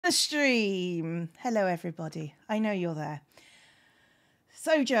the stream. Hello, everybody. I know you're there.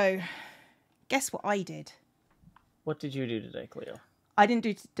 So, Joe, guess what I did? What did you do today, Cleo? I didn't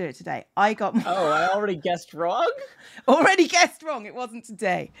do it today. I got... Oh, I already guessed wrong? Already guessed wrong. It wasn't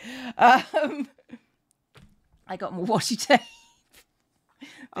today. I got more washi tape.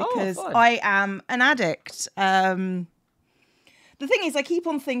 Because I am an addict. The thing is, I keep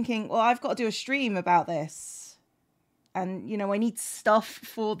on thinking, well, I've got to do a stream about this. And, you know, I need stuff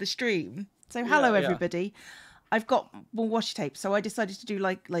for the stream. So, hello, everybody. I've got more washi tape. So I decided to do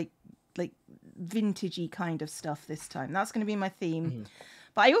like vintagey kind of stuff this time. That's going to be my theme. Mm-hmm.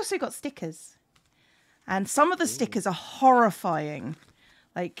 But I also got stickers. And some of the stickers are horrifying.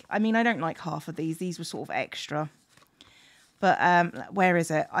 Like, I mean, I don't like half of these. These were sort of extra. But where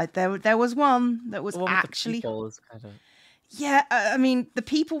is it? There was one that was actually... Yeah, I mean, the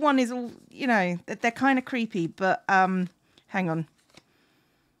people one is all, you know, they're kind of creepy, but hang on.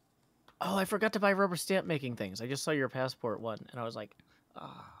 Oh, I forgot to buy rubber stamp making things. I just saw your passport one, and I was like,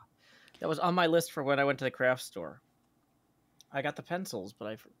 that was on my list for when I went to the craft store. I got the pencils, but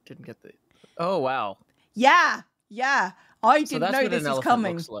I didn't get the... Oh, wow. Yeah. I didn't know this was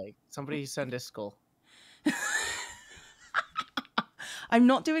coming. Looks like. Somebody send Iskall. I'm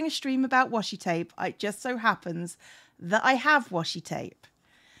not doing a stream about washi tape. It just so happens that I have washi tape.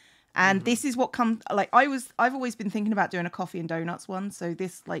 And this is what comes... Like, I've always been thinking about doing a coffee and donuts one. So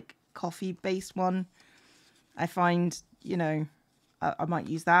this, like, coffee-based one, I find, you know, I might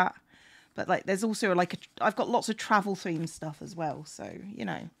use that. But, like, there's also, like, I've got lots of travel-themed stuff as well. So, you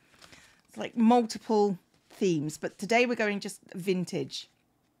know, it's, like, multiple themes. But today we're going just vintage.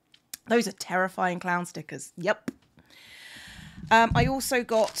 Those are terrifying clown stickers. Yep. I also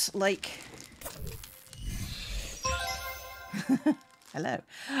got, like... Hello.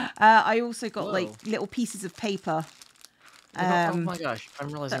 I also got, like, little pieces of paper. Oh my gosh, I'm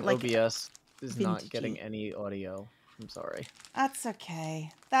realizing like, OBS is vintagey. Not getting any audio. I'm sorry. That's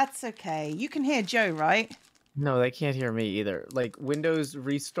okay. That's okay. You can hear Joe, right? No, they can't hear me either. Like, Windows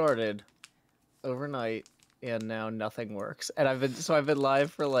restarted overnight, and now nothing works. And I've been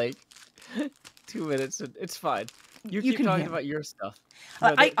live for, like, 2 minutes, and it's fine. You keep talking about your stuff.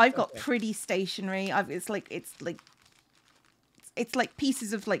 No, I've got pretty stationery. It's like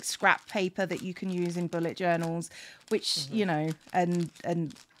pieces of like scrap paper that you can use in bullet journals, which you know, and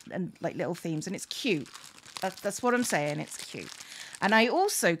like little themes, and it's cute. That's what I'm saying. It's cute. And I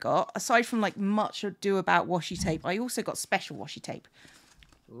also got, aside from like much ado about washi tape, I also got special washi tape,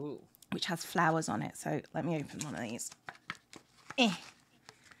 which has flowers on it. So let me open one of these.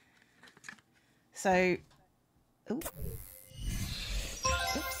 So. Ooh.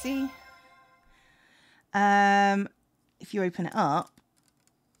 Oopsie. If you open it up,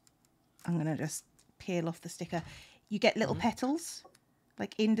 I'm going to just peel off the sticker. You get little petals,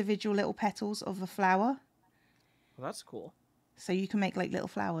 like individual little petals of a flower. Well, that's cool. So you can make like little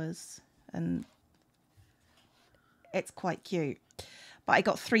flowers, and it's quite cute. But I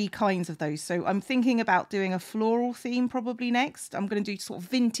got 3 kinds of those. So I'm thinking about doing a floral theme probably next. I'm going to do sort of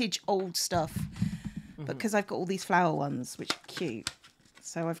vintage old stuff. Because I've got all these flower ones, which are cute.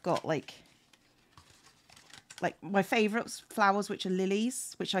 So I've got like my favourite flowers, which are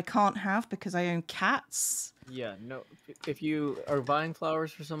lilies, which I can't have because I own cats. Yeah, no. If you are buying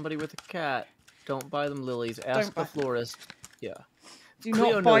flowers for somebody with a cat, don't buy them lilies. Ask the florist. Yeah. Do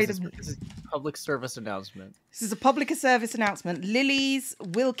not buy them. This is a public service announcement. This is a public service announcement. Lilies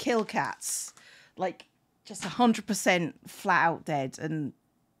will kill cats. Like, just 100% flat out dead. And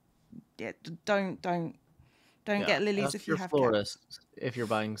yeah, don't get lilies if you have florist cats. If you're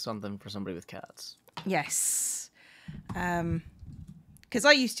buying something for somebody with cats. Yes. Because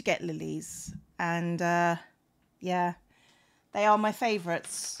I used to get lilies, and yeah, they are my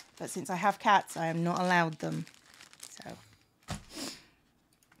favourites. But since I have cats, I am not allowed them.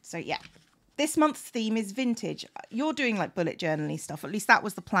 So yeah. This month's theme is vintage. You're doing like bullet journaling stuff. At least that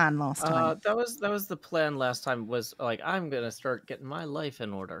was the plan last time. That was the plan last time. Was like, I'm gonna start getting my life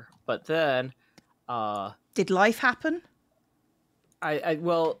in order. But then, did life happen?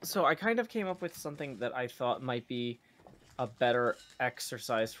 Well, so I kind of came up with something that I thought might be a better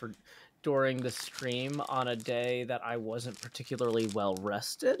exercise for during the stream on a day that I wasn't particularly well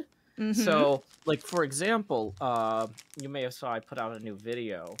rested. So, like, for example, you may have saw I put out a new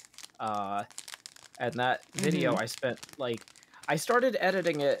video, and that video I spent, like, I started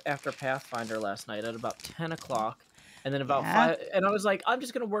editing it after Pathfinder last night at about 10 o'clock, and then about 5, and I was like, I'm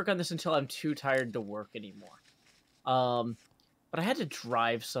just going to work on this until I'm too tired to work anymore. But I had to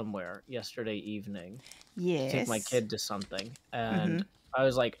drive somewhere yesterday evening to take my kid to something, and I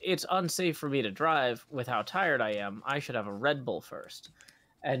was like, it's unsafe for me to drive with how tired I am. I should have a Red Bull first.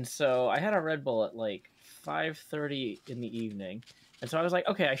 And so I had a Red Bull at like 5:30 in the evening. And so I was like,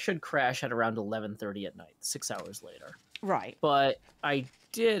 okay, I should crash at around 11:30 at night, 6 hours later. Right. But I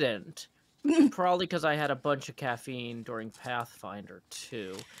didn't. Probably because I had a bunch of caffeine during Pathfinder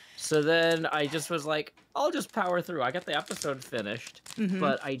 2. So then I just was like, I'll just power through. I got the episode finished,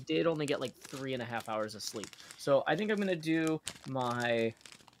 but I did only get like 3.5 hours of sleep. So I think I'm going to do my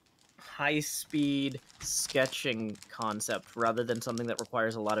high-speed sketching concept rather than something that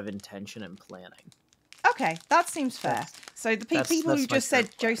requires a lot of intention and planning. Okay, that seems fair. So the people who just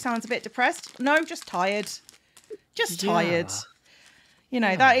said Joe sounds a bit depressed, no, just tired. Just tired. You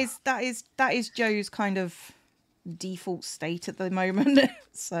know, that is Joe's kind of default state at the moment.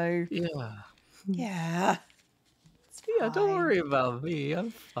 So yeah, don't worry about me.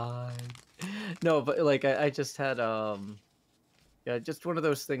 I'm fine. No, but like I just had just one of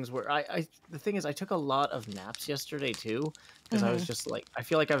those things where the thing is I took a lot of naps yesterday too because I was just like I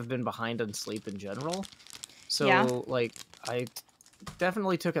feel like I've been behind on sleep in general. So like I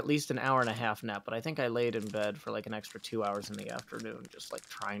definitely took at least an hour and a half nap, but I think I laid in bed for like an extra 2 hours in the afternoon, just like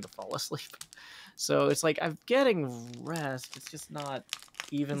trying to fall asleep. So it's like I'm getting rest. It's just not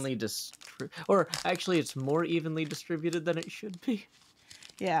evenly distributed, or actually it's more evenly distributed than it should be.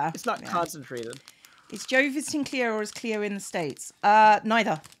 Yeah. It's not concentrated. Is Joe visiting Cleo or is Cleo in the States?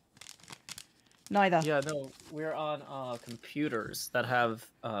 Neither. Yeah, no, we're on computers that have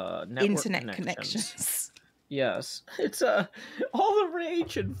network internet connections. Yes, it's all the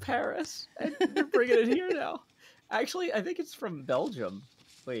rage in Paris, and they're bringing it here now. Actually, I think it's from Belgium.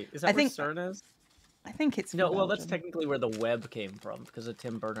 Wait, is that where CERN is? I think it's no. Well, that's technically where the web came from because of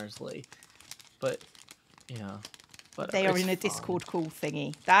Tim Berners-Lee. But yeah, whatever, they are in a Discord call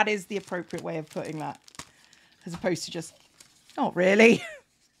thingy. That is the appropriate way of putting that, as opposed to just not really.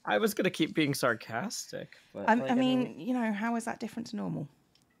 I was gonna keep being sarcastic, but I mean, you know, how is that different to normal?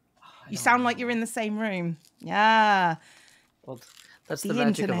 You sound like you're in the same room. Yeah. Well, that's the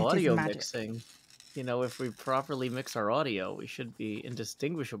magic of audio mixing. You know, if we properly mix our audio, we should be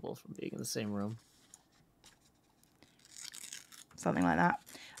indistinguishable from being in the same room. Something like that.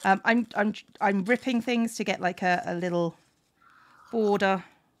 I'm ripping things to get like a little border,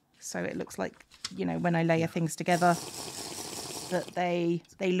 so it looks like, you know, when I layer things together, that they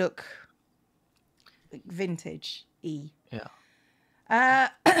look like vintage-y. Yeah.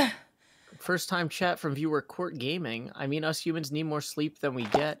 First time chat from viewer Court Gaming. I mean, us humans need more sleep than we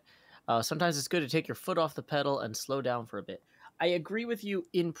get. Sometimes it's good to take your foot off the pedal and slow down for a bit. I agree with you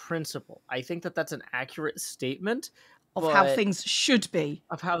in principle. I think that that's an accurate statement of how things should be.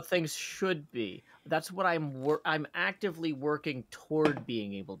 Of how things should be. That's what I'm actively working toward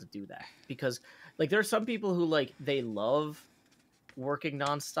being able to do that, because like there are some people who like they love working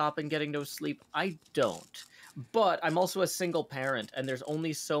nonstop and getting no sleep. I don't. But I'm also a single parent, and there's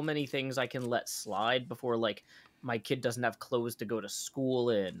only so many things I can let slide before, like, my kid doesn't have clothes to go to school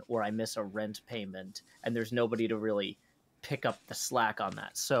in, or I miss a rent payment, and there's nobody to really pick up the slack on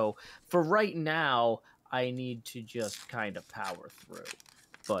that. So for right now, I need to just kind of power through.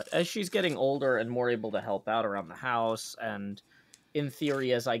 But as she's getting older and more able to help out around the house, and in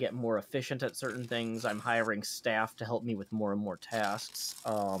theory, as I get more efficient at certain things, I'm hiring staff to help me with more and more tasks.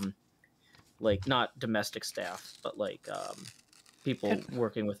 Like not domestic staff, but like people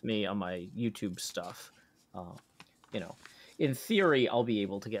working with me on my YouTube stuff. You know, in theory, I'll be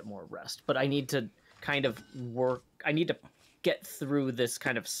able to get more rest, but I need to kind of work. I need to get through this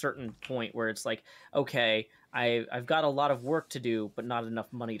kind of certain point where it's like, okay, I've got a lot of work to do, but not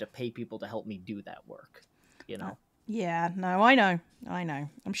enough money to pay people to help me do that work. You know? Yeah, no, I know.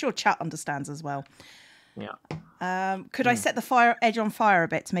 I'm sure chat understands as well. Yeah. Could I set the fire edge on fire a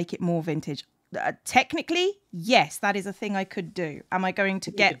bit to make it more vintage? Technically, yes, that is a thing I could do. Am I going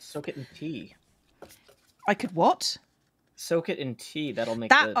to get... soak it in tea. I could what? Soak it in tea. That'll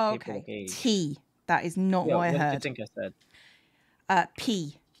make that. The Oh, okay. Age. Tea. That is not what I heard. What did you think I said?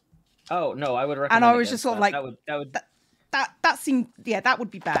 Pea. Oh no, I would recommend. And I was just sort of like that that seemed that would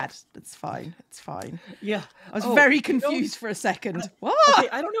be bad. It's fine. It's fine. Yeah. I was very confused for a second. What? Okay,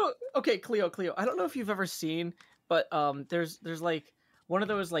 I don't know. Okay, Cleo. I don't know if you've ever seen, but there's like one of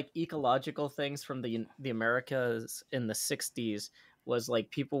those like ecological things from the Americas in the 60s was like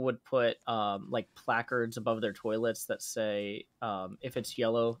people would put like placards above their toilets that say if it's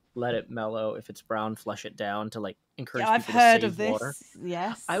yellow, let it mellow, if it's brown, flush it down, to like encourage people to save water.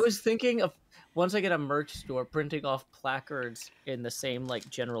 Yes. I was thinking of, once I get a merch store, printing off placards in the same like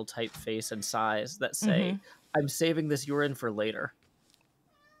general typeface and size that say, I'm saving this urine for later.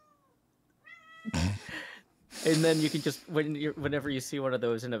 And then you can just whenever you see one of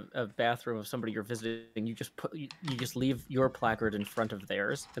those in a bathroom of somebody you're visiting, you just leave your placard in front of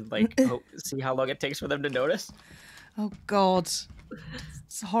theirs and like see how long it takes for them to notice. Oh God,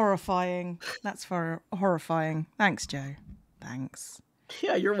 it's horrifying. That's horrifying. Thanks, Joe. Thanks.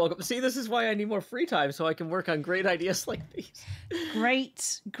 Yeah, you're welcome. See, this is why I need more free time so I can work on great ideas like these.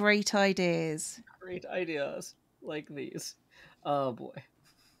 Great ideas. Great ideas like these. Oh boy.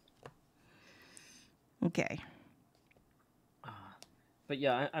 Okay. But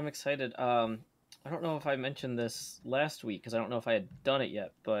yeah, I'm excited. I don't know if I mentioned this last week because I don't know if I had done it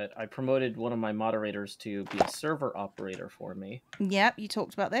yet, but I promoted one of my moderators to be a server operator for me. Yep, you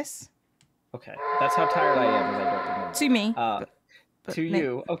talked about this. Okay, that's how tired I am. I don't remember. To me. But to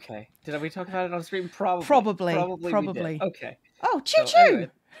you, okay. Did we talk about it on stream? Probably. Probably. Okay. Oh, choo choo! Anyway.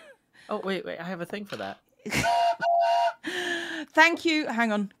 Oh, wait, I have a thing for that. Thank you.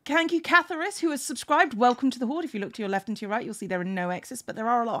 Hang on. Thank you, Catharis, who has subscribed. Welcome to the Horde. If you look to your left and to your right, you'll see there are no X's, but there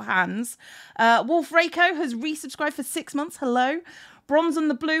are a lot of hands. Wolf Rayco has resubscribed for 6 months. Hello. Bronze and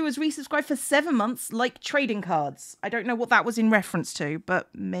the Blue has resubscribed for 7 months, like trading cards. I don't know what that was in reference to, but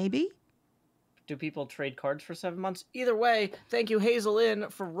maybe. Do people trade cards for 7 months? Either way, thank you, Hazel Inn,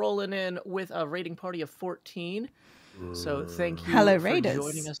 for rolling in with a raiding party of 14. So thank you Hello, for Raiders.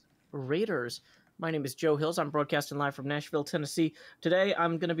 joining us, Raiders. My name is Joe Hills. I'm broadcasting live from Nashville, Tennessee. Today,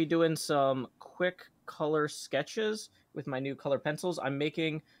 I'm going to be doing some quick color sketches with my new color pencils. I'm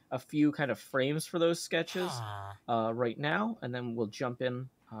making a few kind of frames for those sketches right now, and then we'll jump in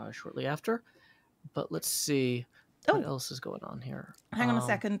shortly after. But let's see what else is going on here. Hang on a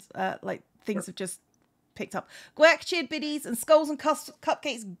second. Things have just picked up. Gwerk cheered biddies and Skulls and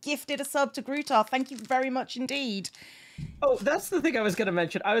Cupcakes gifted a sub to Grutar. Thank you very much indeed. Oh, that's the thing I was going to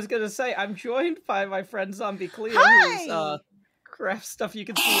mention. I was going to say, I'm joined by my friend Zombie Cleo, Hi! whose craft stuff you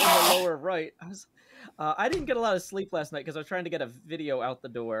can see in the lower right. I didn't get a lot of sleep last night because I was trying to get a video out the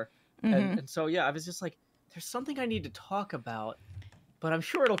door. Mm-hmm. And so, yeah, I was just like, there's something I need to talk about, but I'm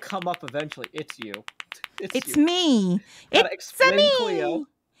sure it'll come up eventually. It's you. It's me. It's me. Cleo.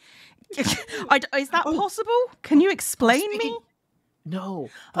 Is that possible? Can you explain me? No.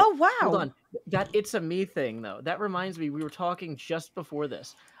 Oh, wow. Hold on. That it's a me thing, though. That reminds me, we were talking just before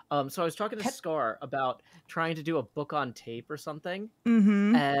this. So I was talking to Scar about trying to do a book on tape or something.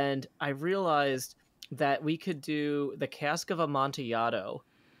 Mm-hmm. And I realized that we could do the Cask of Amontillado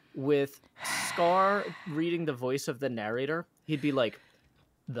with Scar reading the voice of the narrator. He'd be like,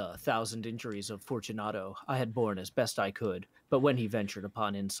 "The 1,000 injuries of Fortunato I had borne as best I could, but when he ventured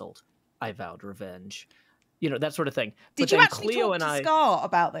upon insult, I vowed revenge." You know, that sort of thing. Did you actually talk to Scar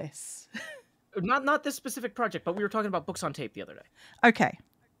about this? Not this specific project, but we were talking about books on tape the other day. Okay.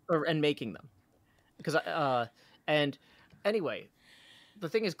 And making them. And anyway, the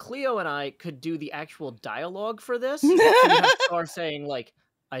thing is, Cleo and I could do the actual dialogue for this. And you have Scar saying, like,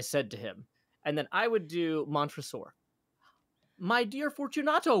 "I said to him." And then I would do Montresor. "My dear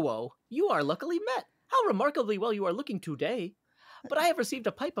Fortunato, you are luckily met. How remarkably well you are looking today. But I have received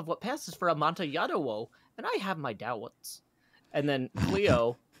a pipe of what passes for Amontillado, and I have my doubts." And then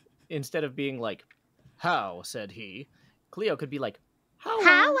Cleo, instead of being like, "How," said he, Cleo could be like,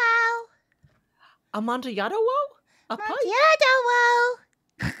 "How? Amontillado? A pipe?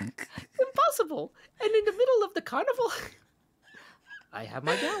 Impossible. And in the middle of the carnival, I have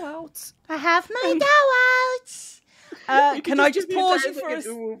my doubts. I have my doubts." Can I just pause you for a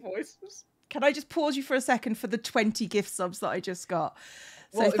Can I just pause you for a second for the 20 gift subs that I just got?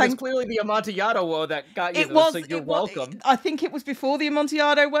 So it was clearly the Amontillado that got you, so you're welcome. I think it was before the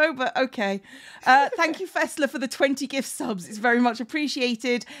Amontillado woe, but okay. Thank you, Fessler, for the 20 gift subs. It's very much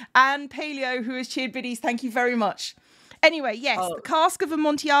appreciated. And Paleo, who has cheered biddies, thank you very much. Anyway, yes, the Cask of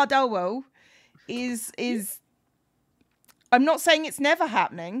Amontillado is... I'm not saying it's never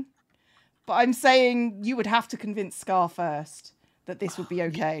happening, but I'm saying you would have to convince Scar first that this would be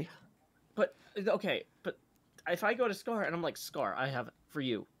okay. But if I go to Scar and I'm like, "Scar, I have for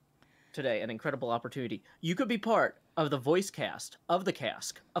you today an incredible opportunity. You could be part of the voice cast of the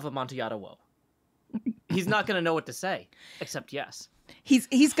Cask of Amontillado." He's not going to know what to say, except yes. He's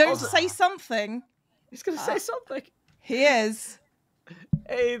going to say something. He's going to say something. He is.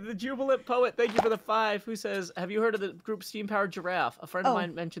 Hey, the Jubilant Poet, thank you for the 5, who says, "Have you heard of the group Steam Powered Giraffe? A friend of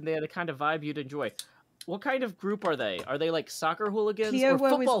mine mentioned they had a kind of vibe you'd enjoy." What kind of group are they? Are they like soccer hooligans or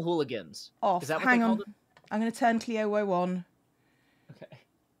football hooligans? Off. Is that what Hang they on. called them? I'm going to turn Cleo on. Okay.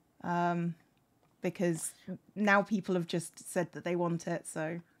 Because now people have just said that they want it,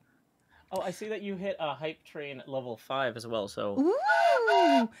 so... Oh, I see that you hit a hype train at level 5 as well, so...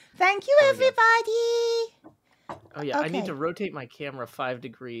 Ooh! Thank you, everybody! Oh, yeah, okay. I need to rotate my camera 5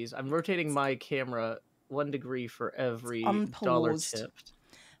 degrees. I'm rotating my camera 1 degree for every dollar Unpaused. tipped.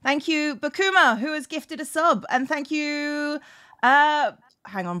 Thank you, Bakuma, who has gifted a sub, and thank you,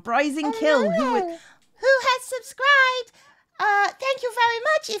 Brising Kill, who has subscribed. Thank you very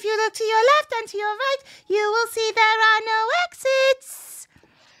much. If you look to your left and to your right, you will see there are no exits.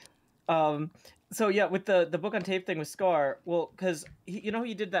 So yeah, with the book on tape thing with Scar, well, because he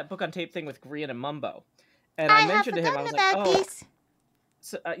did that book on tape thing with Grian and Mumbo, and I mentioned to him, I was like, oh.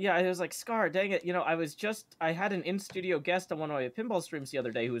 So, yeah, I was like, Scar, dang it, I had an in-studio guest on one of my pinball streams the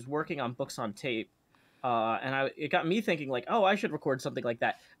other day who was working on books on tape, and it got me thinking, like, oh, I should record something like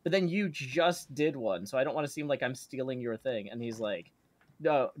that, but then you just did one, so I don't want to seem like I'm stealing your thing, and he's like,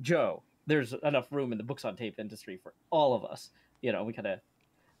 no, Joe, there's enough room in the books on tape industry for all of us, we kind of,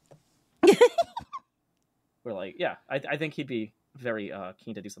 we're like, yeah, I think he'd be very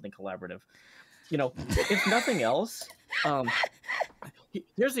keen to do something collaborative, if nothing else,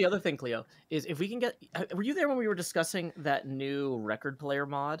 here's the other thing, Cleo, is if we can get... Were you there when we were discussing that new record player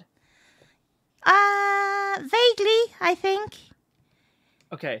mod? Vaguely, I think.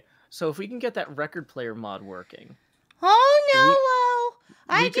 Okay, so if we can get that record player mod working... Oh,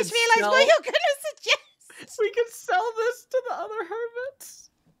 no! I just realized what you're going to suggest! We could sell this to the other hermits!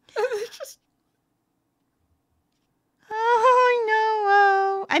 And they just...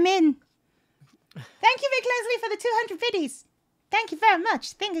 Oh, no! I'm in. Thank you, Vic Leslie, for the 200 biddies. Thank you very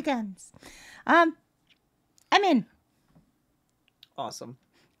much. Finger guns. I'm in. Awesome.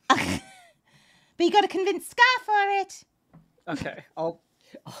 But you got to convince Scar for it. Okay, I'll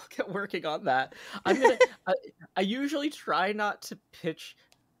get working on that. I usually try not to pitch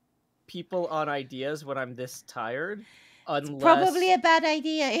people on ideas when I'm this tired. Unless, probably a bad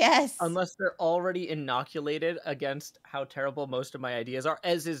idea, yes. Unless they're already inoculated against how terrible most of my ideas are,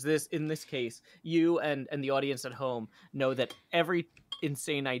 as is this in this case. You and the audience at home know that every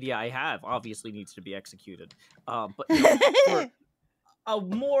insane idea I have obviously needs to be executed. But for a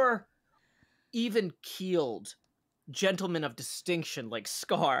more even-keeled gentleman of distinction like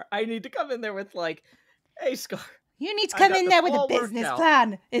Scar, I need to come in there with like, hey, Scar. You need to come in there with a business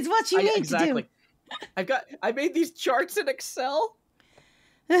plan. It's what you need to do. I made these charts in Excel.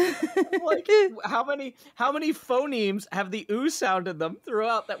 Like how many phonemes have the ooh sound in them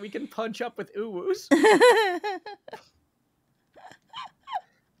throughout that we can punch up with ooh-woos?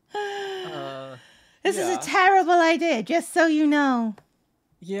 This is a terrible idea, just so you know.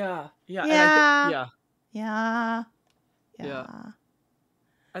 Yeah. Yeah.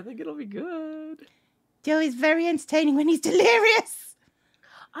 I think it'll be good. Joe is very entertaining when he's delirious.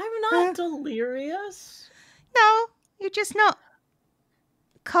 I'm not delirious. No, you're just not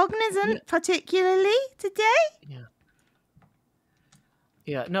cognizant, particularly today.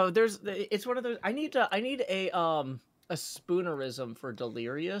 Yeah. No, it's one of those. I need a spoonerism for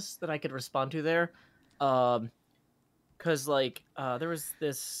delirious that I could respond to there, because like there was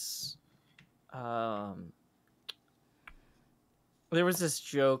this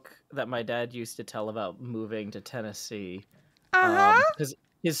joke that my dad used to tell about moving to Tennessee, because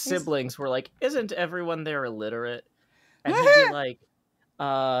his siblings were like, "Isn't everyone there illiterate?" And he'd be like,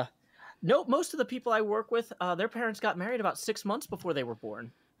 "No, most of the people I work with, their parents got married about 6 months before they were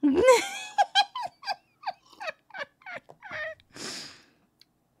born."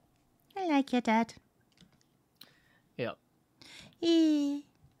 I like your dad. Yeah.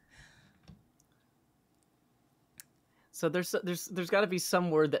 So there's got to be some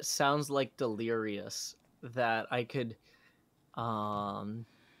word that sounds like delirious that I could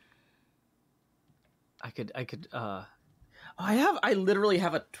I literally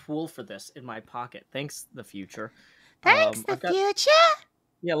have a tool for this in my pocket. Thanks, the future. Thanks, the future.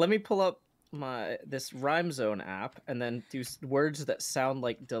 Yeah, let me pull up this Rhyme Zone app and then do words that sound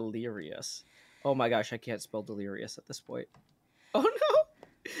like delirious. Oh my gosh, I can't spell delirious at this point. Oh no.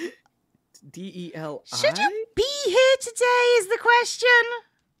 D-E-L-I? Should you be here today is the question.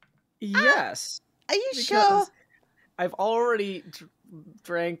 Yes. Are you sure? I've already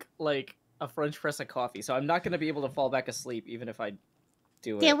drank like a French press of coffee, so I'm not going to be able to fall back asleep even if I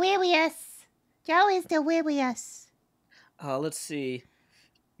do it. Delirious. Joe is delirious. Let's see.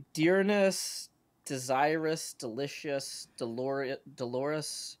 Dearness, desirous, delicious,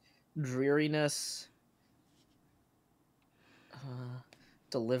 dolorous, dreariness,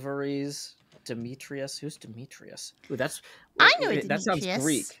 deliveries, Demetrius. Who's Demetrius? Ooh, I know that Demetrius. Sounds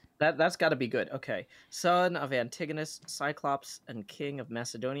Greek. That's got to be good. Okay, son of Antigonus, Cyclops, and king of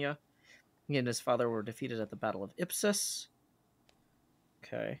Macedonia. He and his father were defeated at the Battle of Ipsus.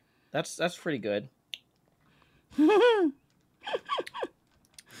 Okay, that's pretty good. It's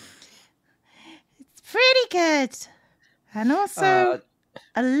pretty good, and also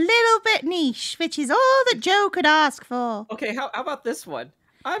A little bit niche, which is all that Joe could ask for. Okay, how about this one?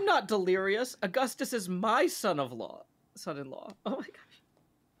 I'm not delirious. Augustus is my son-in-law. Oh my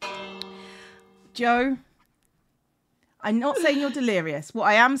gosh. Joe, I'm not saying you're delirious. What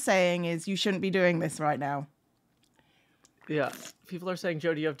I am saying is you shouldn't be doing this right now. Yeah, people are saying,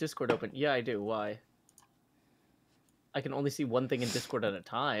 Joe, do you have Discord open? Yeah, I do. Why? I can only see one thing in Discord at a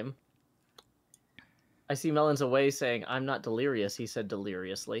time. I see Melons Away saying, I'm not delirious. He said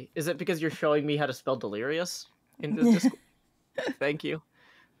deliriously. Is it because you're showing me how to spell delirious in the Discord? Thank you.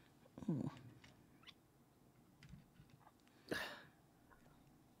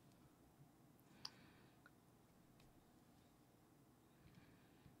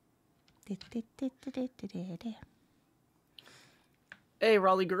 Hey,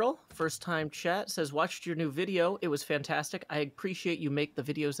 Raleigh Girl, first time chat, says, watched your new video. It was fantastic. I appreciate you make the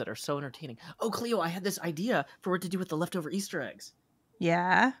videos that are so entertaining. Oh, Cleo, I had this idea for what to do with the leftover Easter eggs.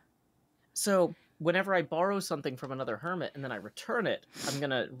 Yeah. So whenever I borrow something from another hermit and then I return it, I'm going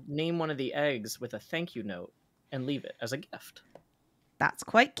to name one of the eggs with a thank you note and leave it as a gift. That's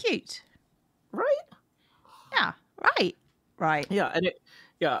quite cute. Right? Yeah, right. Right. Yeah, and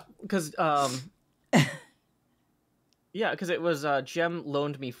because yeah, because it was Jem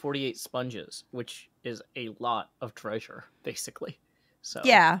loaned me 48 sponges, which is a lot of treasure, basically. So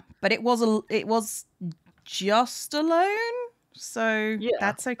yeah, but it was just a loan, so yeah,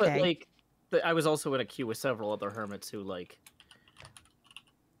 that's okay. But I was also in a queue with several other hermits who like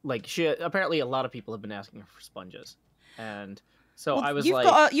she apparently a lot of people have been asking her for sponges, and so I was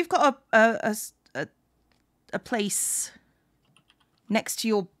you've got a place next to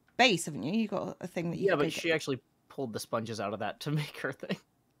your base, haven't you? You got a thing that you but she actually pulled the sponges out of that to make her thing.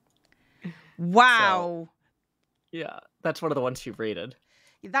 Wow. So, yeah, that's one of the ones she rated.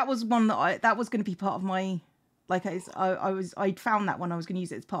 That was one that was going to be part of my, like I found that one. I was going to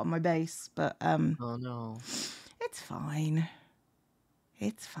use it as part of my base, but oh no, it's fine.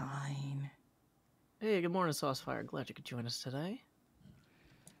 It's fine. Hey, good morning, Saucefire. Glad you could join us today.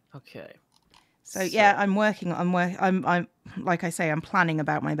 Okay. So yeah, I'm like I say, I'm planning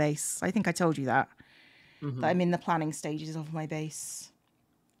about my base. I think I told you that. Mm-hmm. That I'm in the planning stages of my base.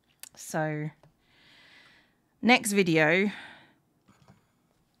 So next video,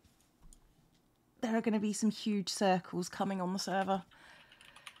 there are going to be some huge circles coming on the server.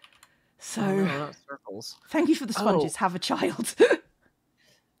 So no, not circles. Thank you for the sponges. Have a child.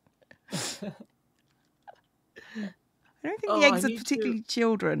 I don't think the eggs are particularly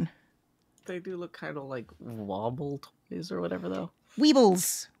children. They do look kind of like wobble toys or whatever, though.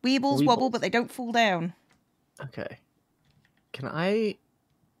 Weebles wobble, but they don't fall down. Okay. Can I...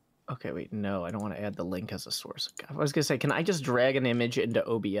 Okay, wait, no, I don't want to add the link as a source. I was going to say, can I just drag an image into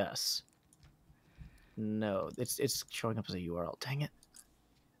OBS? No, it's showing up as a URL. Dang it.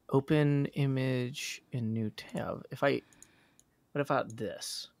 Open image in new tab. What about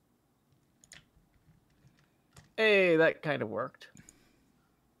this? Hey, that kind of worked.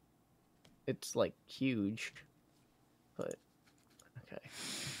 It's like huge, but okay,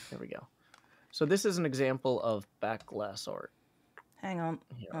 there we go. So this is an example of backlash art. Hang on,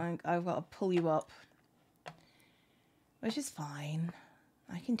 I've got to pull you up, which is fine.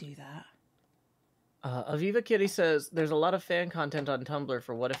 I can do that. Aviva Kitty says, there's a lot of fan content on Tumblr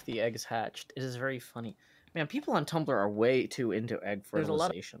for what if the eggs hatched. It is very funny. Man, people on Tumblr are way too into egg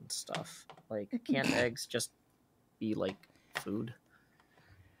fertilization stuff. Like, can't eggs just be like food?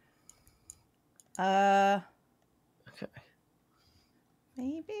 Okay.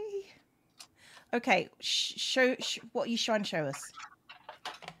 Maybe. Okay, show what you trying to show us.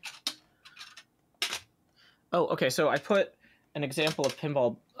 Oh, okay. So I put an example of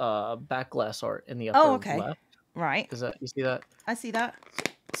pinball backlash art in the upper left. Right. You see that? I see that.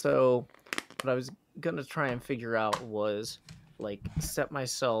 So what I was gonna try and figure out was like set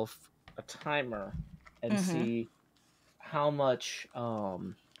myself a timer and see how much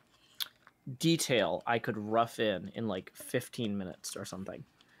detail I could rough in like 15 minutes or something.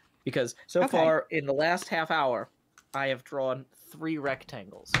 Because so far in the last half hour, I have drawn 3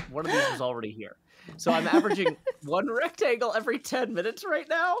 rectangles. One of these was already here. So I'm averaging 1 rectangle every 10 minutes right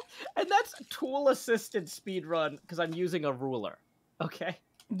now. And that's tool-assisted speed run because I'm using a ruler. Okay?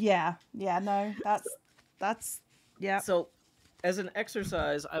 Yeah. Yeah, no, that's yeah. So as an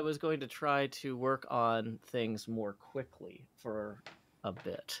exercise, I was going to try to work on things more quickly for a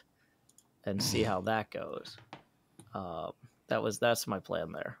bit and see how that goes. That's my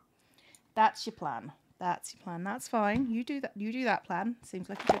plan there. That's your plan. That's your plan. That's fine. You do that. You do that plan. Seems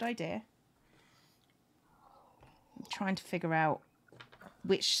like a good idea. I'm trying to figure out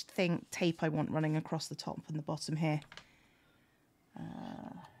which tape I want running across the top and the bottom here.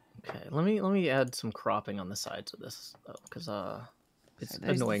 Okay, let me add some cropping on the sides of this though, because it's So those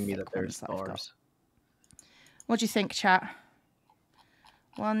are the annoying me thick that there's ones that I've got. bars. What do you think, chat?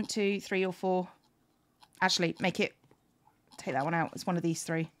 1, 2, 3, or 4? Actually, take that one out. It's one of these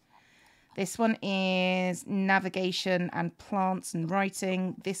 3. This one is navigation and plants and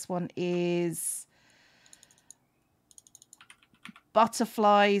writing. This one is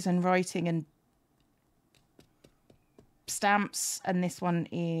butterflies and writing and stamps. And this one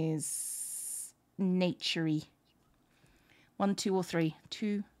is naturey. 1, 2, or 3?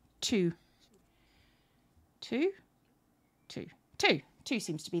 2, 2. 2? 2. 2. 2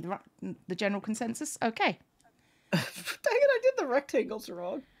 seems to be the general consensus. Okay. Dang it, I did the rectangles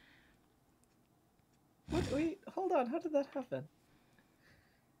wrong. Wait, hold on. How did that happen?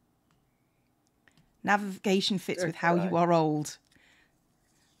 Navigation fits with how you are old.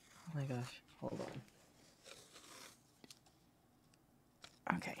 Oh my gosh. Hold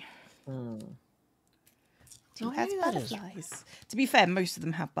on. Okay. Do has butterflies. To be fair, most of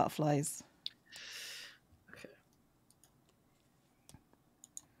them have butterflies. Okay.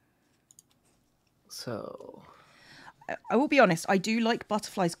 So... I will be honest, I do like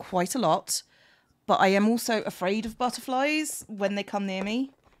butterflies quite a lot, but I am also afraid of butterflies when they come near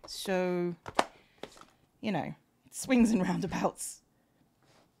me. So, you know, swings and roundabouts.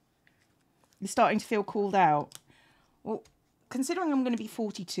 You're starting to feel called out. Well, considering I'm going to be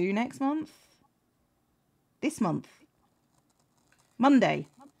 42 next month. This month. Monday.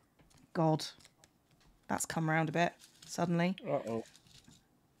 God. That's come around a bit, suddenly. Uh-oh.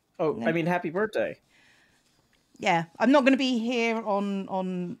 Oh, I mean, happy birthday. Yeah, I'm not going to be here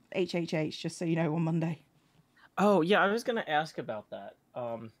on HHH, just so you know, on Monday. Oh, yeah, I was going to ask about that.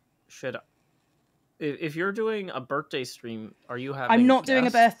 If you're doing a birthday stream, are you having I'm not guests? doing a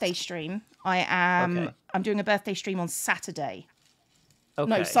birthday stream. I am. Okay. I'm doing a birthday stream on Saturday. Okay.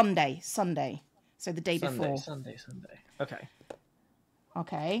 No, Sunday. So the day before. Sunday. Okay.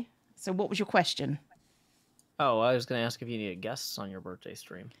 Okay. So what was your question? Oh, I was going to ask if you needed guests on your birthday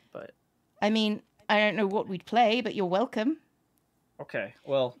stream, but... I mean, I don't know what we'd play, but you're welcome. Okay.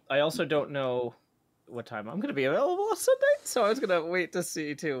 Well, I also don't know what time I'm going to be available on Sunday, so I was going to wait to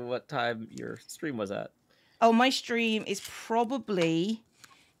see, too, what time your stream was at. Oh, my stream is probably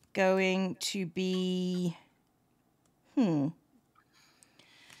going to be...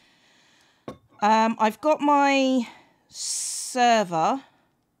 I've got my server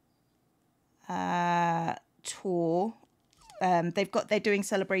tour. They're doing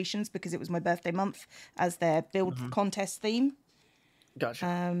celebrations because it was my birthday month as their build contest theme. Gotcha.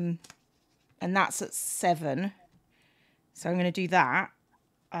 And that's at 7. So I'm going to do that.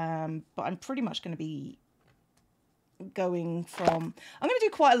 But I'm pretty much going to be going from... I'm going to do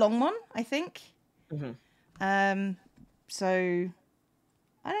quite a long one, I think. So,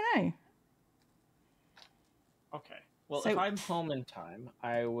 I don't know. Okay. Well, if I'm home in time,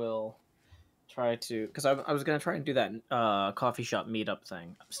 I will try to... Because I was going to try and do that coffee shop meetup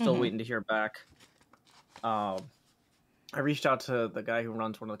thing. I'm still waiting to hear back. I reached out to the guy who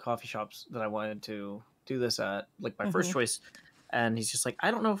runs one of the coffee shops that I wanted to do this at, like my first choice. And he's just like,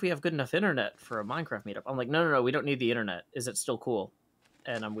 I don't know if we have good enough internet for a Minecraft meetup. I'm like, no, we don't need the internet. Is it still cool?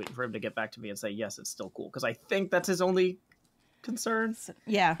 And I'm waiting for him to get back to me and say, yes, it's still cool. Because I think that's his only concern.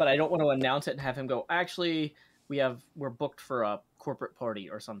 Yeah. But I don't want to announce it and have him go, actually, we're booked for a corporate party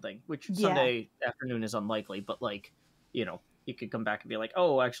or something, which Sunday afternoon is unlikely. But like, you know, you could come back and be like,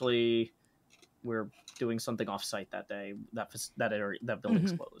 oh, actually, we're doing something off-site that day. That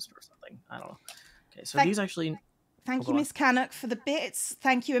building's closed or something. I don't know. Okay, so these actually... Thank you, Miss Canuck, for the bits.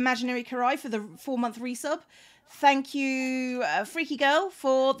 Thank you, Imaginary Karai, for the 4-month resub. Thank you, Freaky Girl,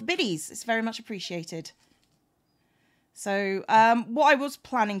 for the biddies. It's very much appreciated. So, what I was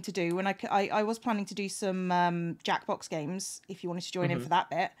planning to do, when I was planning to do some Jackbox games, if you wanted to join in for that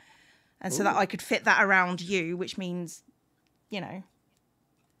bit, and so that I could fit that around you, which means, you know,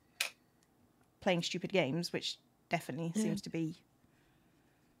 playing stupid games, which definitely seems to be...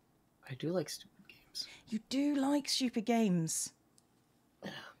 I do like stupid games. You do like stupid games.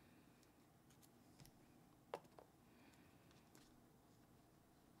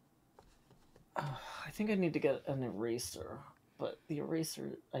 I think I need to get an eraser, but the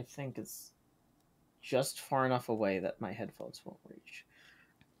eraser, I think, is just far enough away that my headphones won't reach.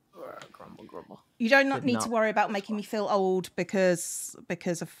 Grumble, grumble. You don't need to worry about making me feel old because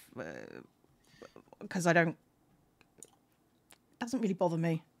I don't... It doesn't really bother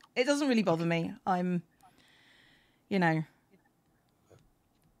me. It doesn't really bother me. I'm, you know,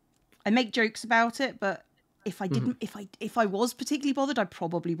 I make jokes about it, but if I didn't, if I was particularly bothered, I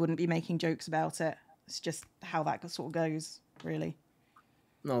probably wouldn't be making jokes about it. It's just how that sort of goes, really.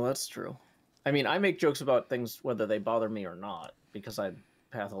 No, that's true. I mean, I make jokes about things whether they bother me or not because I'm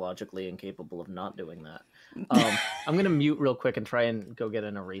pathologically incapable of not doing that. I'm gonna mute real quick and try and go get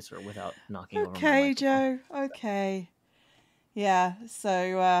an eraser without knocking over my Okay, microphone. Joe. Okay. Yeah.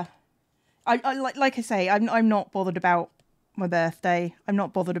 So, I like I say, I'm not bothered about my birthday. I'm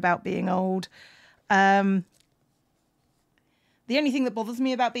not bothered about being old. The only thing that bothers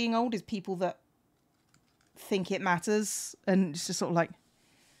me about being old is people that think it matters, and it's just sort of like,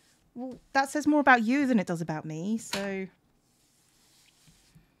 well, that says more about you than it does about me. So,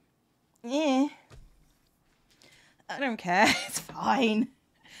 yeah, I don't care. It's fine.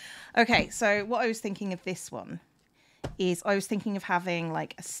 Okay, so what I was thinking of this one is I was thinking of having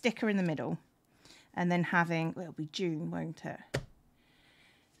like a sticker in the middle, and then having, well, it'll be June, won't it?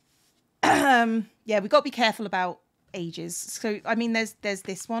 Yeah, we've got to be careful about ages. So, I mean, there's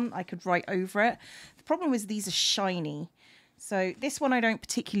this one I could write over it. The problem is these are shiny. So this one I don't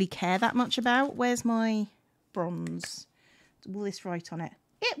particularly care that much about. Where's my bronze? Will this write on it?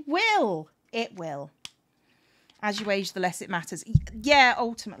 It will. It will. As you age, the less it matters. Yeah,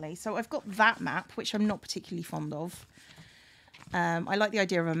 ultimately. So I've got that map, which I'm not particularly fond of. I like the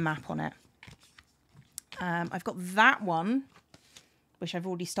idea of a map on it. I've got that one, which I've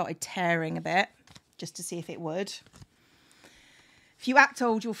already started tearing a bit, just to see if it would. If you act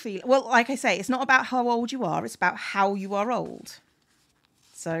old, you'll feel... Well, like I say, it's not about how old you are. It's about how you are old.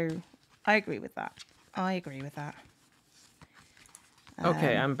 So I agree with that. I agree with that.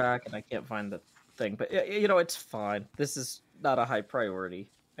 Okay, I'm back and I can't find the thing. But, you know, it's fine. This is not a high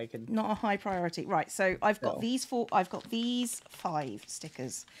priority. I can... Not a high priority. Right, so I've got these four... I've got these 5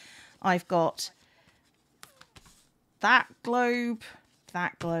 stickers. I've got that globe,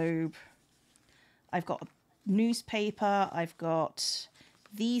 that globe. I've got a newspaper. I've got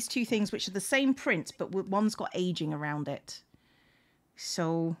these 2 things, which are the same print, but one's got aging around it.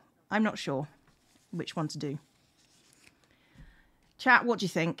 So I'm not sure which one to do. Chat, what do you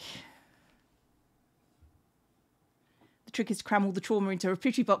think? The trick is to cram all the trauma into a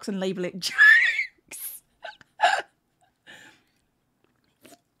picture box and label it jokes.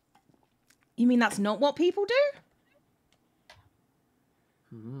 You mean that's not what people do?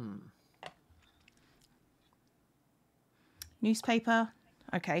 Newspaper.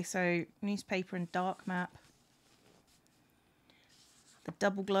 Okay, so newspaper and dark map. The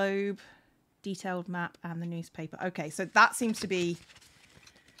double globe, detailed map, and the newspaper. Okay, so that seems to be...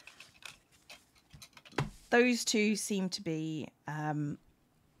 Those 2 seem to be the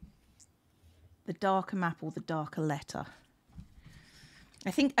darker map or the darker letter.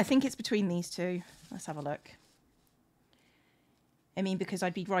 I think it's between these 2. Let's have a look. I mean, because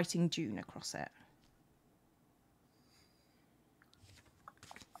I'd be writing June across it.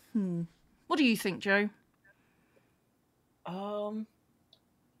 What do you think, Joe? I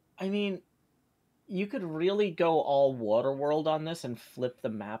mean, you could really go all Waterworld on this and flip the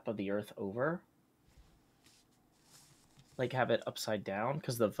map of the Earth over. Like, have it upside down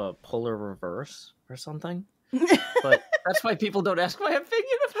because of a polar reverse or something. But that's why people don't ask my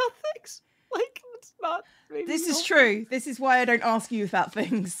opinion about things. Like, it's not... This is true. This is why I don't ask you about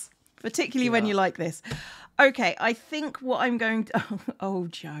things. Particularly when you like this. Okay, I think what I'm going to... Oh,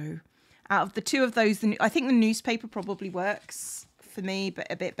 Joe. Out of the 2 of those, I think the newspaper probably works for me, but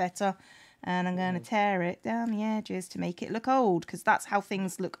a bit better. And I'm going to tear it down the edges to make it look old, because that's how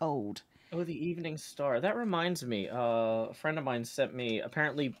things look old. Oh, the Evening Star. That reminds me. A friend of mine sent me,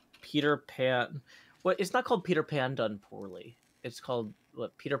 apparently, Peter Pan... Well, it's not called Peter Pan Done Poorly. It's called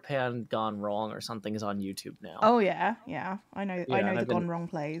Peter Pan Gone Wrong or something is on YouTube now. Oh, yeah. Yeah. I know the Gone Wrong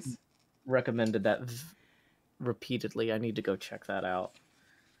plays. Recommended that repeatedly. I need to go check that out.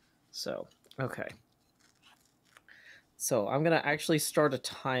 So, okay. So, I'm going to actually start a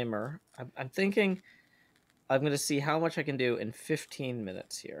timer. I'm thinking I'm going to see how much I can do in 15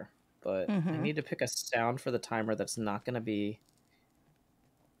 minutes here. But I need to pick a sound for the timer that's not going to be...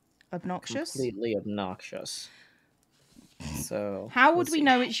 obnoxious? Completely obnoxious. So... How would we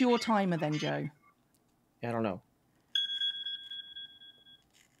know it's your timer then, Joe? I don't know.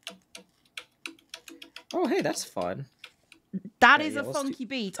 Oh, hey, that's fun. That is a funky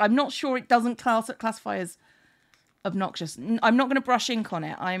beat. I'm not sure it doesn't classify as obnoxious. I'm not going to brush ink on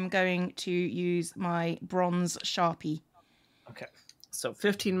it. I'm going to use my bronze Sharpie. Okay. So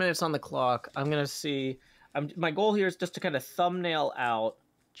 15 minutes on the clock. I'm going to see... my goal here is just to kind of thumbnail out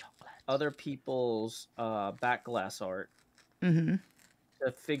other people's back glass art to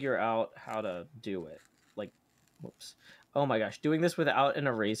figure out how to do it. Like, whoops. Oh my gosh. Doing this without an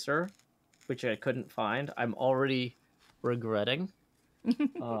eraser, which I couldn't find, I'm already regretting.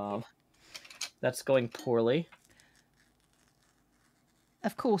 That's going poorly.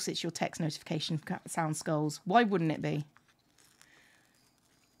 Of course it's your text notification sound skulls. Why wouldn't it be?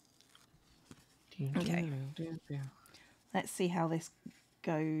 Okay. Let's see how this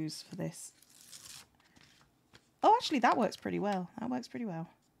goes for this. Oh, actually, that works pretty well. That works pretty well.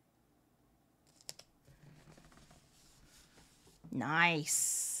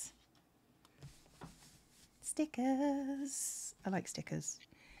 Nice. Stickers. I like stickers.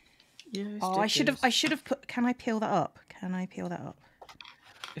 Yeah. Oh, I should have put. Can I peel that up? Can I peel that up?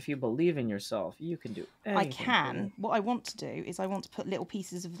 If you believe in yourself, you can do anything. I can. What I want to do is I want to put little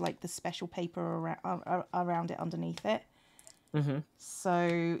pieces of like the special paper around it underneath it. Mm-hmm.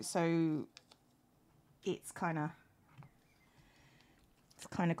 So it's kind of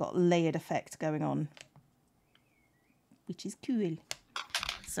got layered effect going on, which is cool.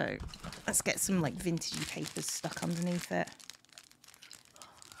 So let's get some like vintagey papers stuck underneath it.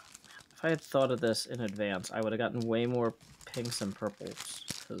 If I had thought of this in advance, I would have gotten way more pinks and purples,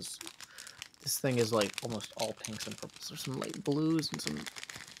 because this thing is like almost all pinks and purples. There's some light blues and some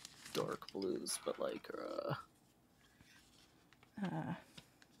dark blues, but like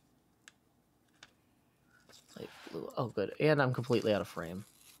light blue. Oh, good. And I'm completely out of frame.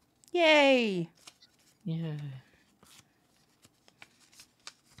 Yay! Yeah.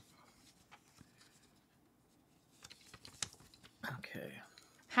 Okay.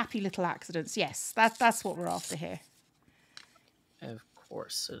 Happy little accidents. Yes, that's what we're after here. Of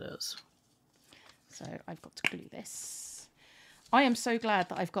course it is. So I've got to glue this. I am so glad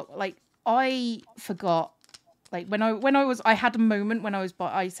that I've got, like, I forgot, like, I had a moment when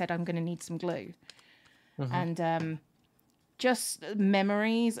I said I'm going to need some glue. Mm-hmm. And just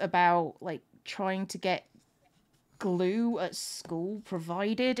memories about, like, trying to get glue at school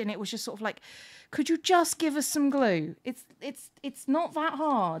provided, and it was just sort of like, could you just give us some glue? It's not that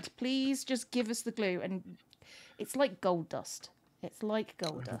hard. Please just give us the glue. And it's like gold dust. It's like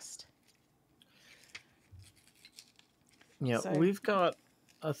gold dust. Yeah, so we've got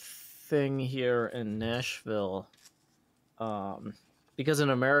a thing here in Nashville. Because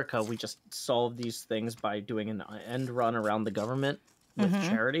in America, we just solve these things by doing an end run around the government with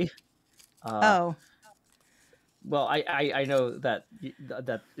charity. Well, I know that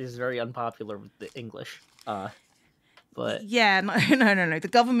is very unpopular with the English. But yeah, no. The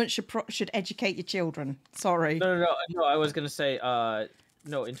government should educate your children. Sorry. No. I was gonna say,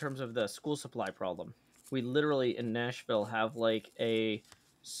 no. In terms of the school supply problem, we literally in Nashville have like a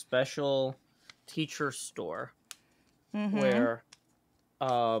special teacher store where,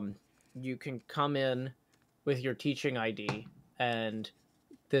 you can come in with your teaching ID, and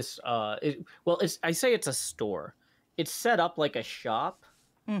this, I say it's a store. It's set up like a shop.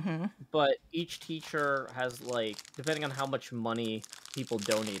 But each teacher has, like, depending on how much money people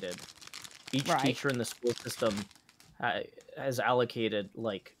donated, each teacher in the school system has allocated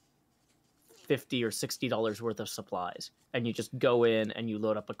like $50 or $60 worth of supplies, and you just go in and you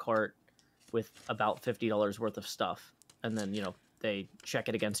load up a cart with about $50 worth of stuff, and then they check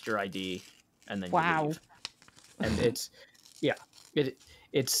it against your ID, and then you leave. And it's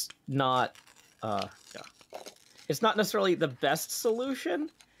not it's not necessarily the best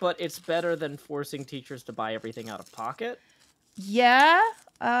solution, but it's better than forcing teachers to buy everything out of pocket. Yeah.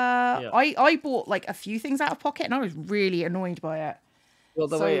 I bought like a few things out of pocket, and I was really annoyed by it. Well,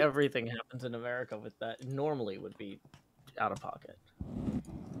 the way everything happens in America with that normally would be out of pocket.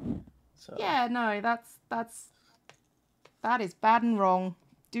 So yeah, no, that is bad and wrong.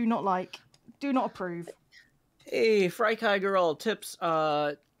 Do not approve. Hey, Fry Kai Girl tips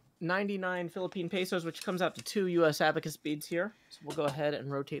 99 Philippine pesos, which comes out to 2 US abacus beads here. So we'll go ahead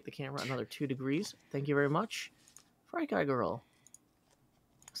and rotate the camera another 2 degrees. Thank you very much. Fry Guy Girl.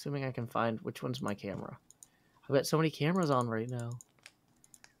 Assuming I can find which one's my camera. I've got so many cameras on right now.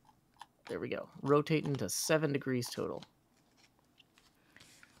 There we go. Rotating to 7 degrees total.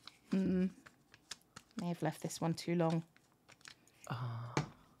 May have left this one too long.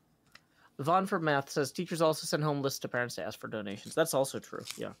 Vaughn for Math says teachers also send home lists to parents to ask for donations. That's also true.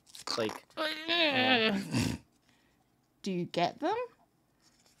 Yeah. Like, do you get them?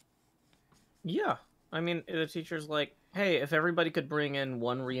 Yeah. I mean, the teacher's like, hey, if everybody could bring in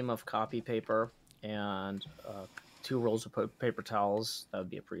 1 ream of copy paper and 2 rolls of paper towels, that would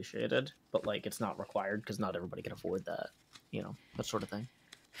be appreciated. But, like, it's not required because not everybody can afford that. That sort of thing.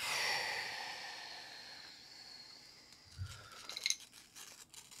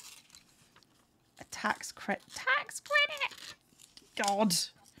 Tax credit. God.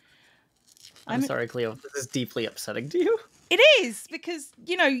 I'm sorry, Cleo. This is deeply upsetting to you. It is, because,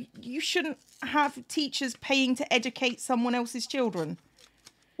 you shouldn't have teachers paying to educate someone else's children.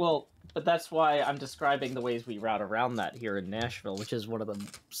 Well, But that's why I'm describing the ways we route around that here in Nashville, which is one of the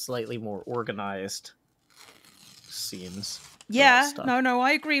slightly more organized scenes. Yeah, no,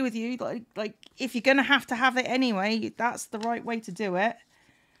 I agree with you. Like if you're gonna have to have it anyway, that's the right way to do it.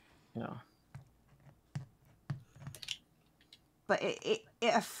 Yeah. But it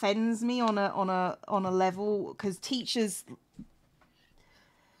offends me on a level because teachers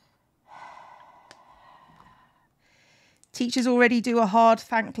already do a hard,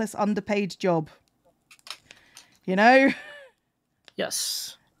 thankless, underpaid job. You know?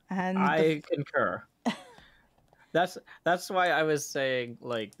 Yes. And I concur. That's why I was saying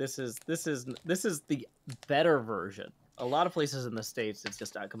like this is the better version. A lot of places in the States it's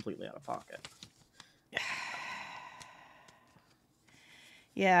just completely out of pocket.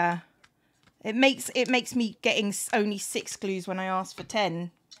 Yeah. It makes me getting only 6 glues when I ask for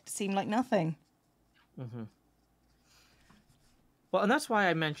 10 seem like nothing. Mm-hmm. Well, and that's why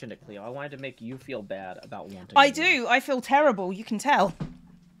I mentioned it, Cleo. I wanted to make you feel bad about wanting. I do. I feel terrible. You can tell.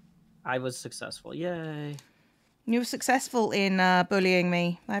 I was successful. Yay. You were successful in bullying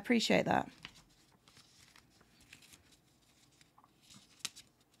me. I appreciate that.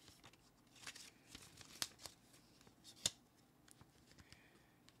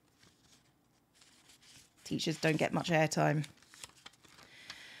 Teachers don't get much airtime.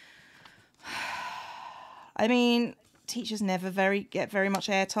 I mean, teachers never get very much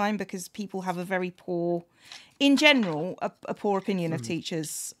airtime because people have a very poor, in general, a poor opinion of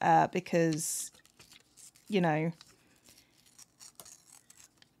teachers because, you know,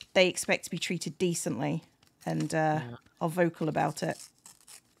 they expect to be treated decently and are vocal about it.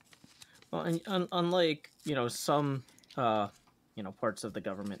 Well, and unlike, you know, some, you know, parts of the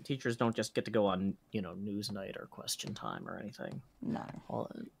government, teachers don't just get to go on, you know, Newsnight or Question Time or anything. No. Or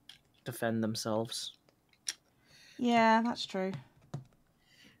defend themselves. Yeah, that's true.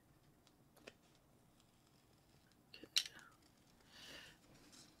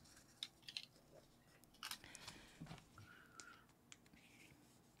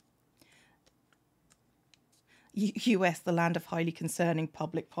 US, the land of highly concerning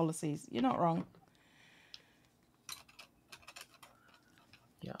public policies. You're not wrong.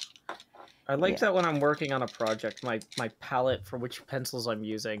 Yeah. I like that when I'm working on a project, my palette for which pencils I'm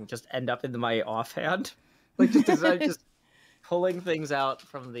using just end up in my offhand. Like just as I'm just pulling things out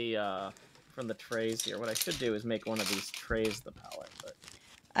from the trays here. What I should do is make one of these trays the palette. But...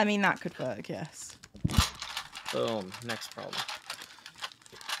 I mean, that could work, yes. Boom. Next problem.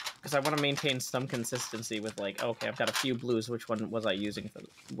 Because I want to maintain some consistency with like, okay, I've got a few blues. Which one was I using for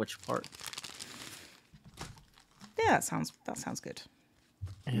which part? Yeah, that sounds good.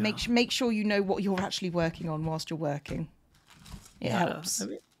 Yeah. Make sure you know what you're actually working on whilst you're working. It helps. I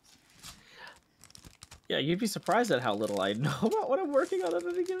mean, yeah, you'd be surprised at how little I know about what I'm working on at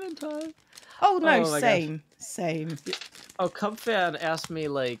any given time. Oh no, same. Yeah. Oh, Cubfan asked me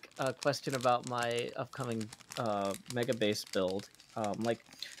like a question about my upcoming Mega Base build. Like,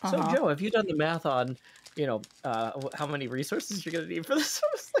 so Joe, have you done the math on, you know, how many resources you're gonna need for this? I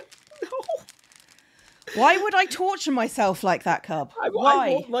was like, no. Why would I torture myself like that, Cub? Why? I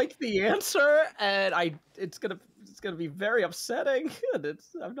won't like the answer, and it's gonna be very upsetting, and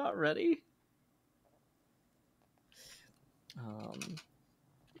I'm not ready.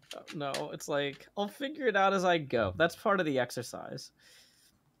 No, it's like I'll figure it out as I go. That's part of the exercise.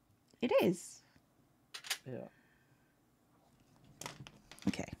 It is. Yeah.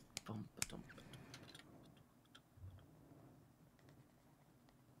 Okay.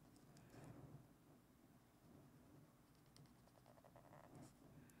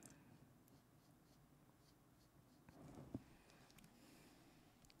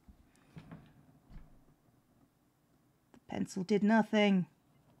 The pencil did nothing.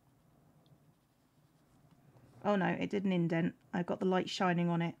 Oh no, it did an indent. I've got the light shining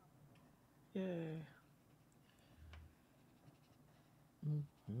on it. Yay.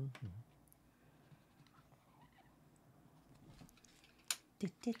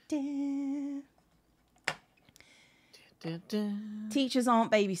 Teachers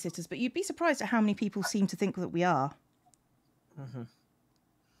aren't babysitters, but you'd be surprised at how many people seem to think that we are.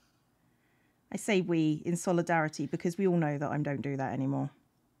 I say we in solidarity because we all know that I don't do that anymore.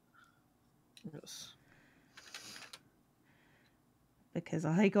 Yes. Because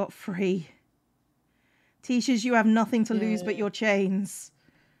I got free. Teachers, you have nothing to lose but your chains.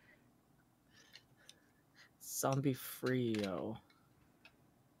 Zombie Frio.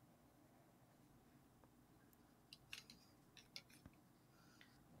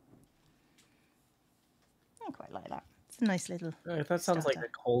 I quite like that. It's a nice little. That sounds like a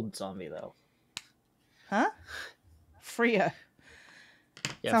cold zombie, though. Huh? Frio.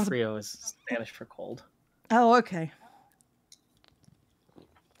 Yeah, Sounds... frio is Spanish for cold. Oh, okay.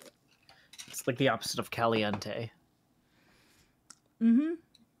 It's like the opposite of caliente. Mm-hmm.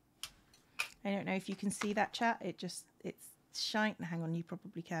 I don't know if you can see that, chat. It's shiny. Hang on, you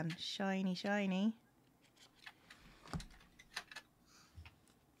probably can. Shiny, shiny.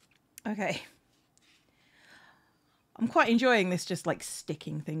 Okay. I'm quite enjoying this, just like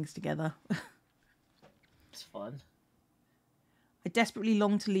sticking things together. It's fun. I desperately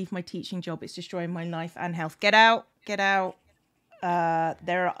long to leave my teaching job. It's destroying my life and health. Get out. Get out.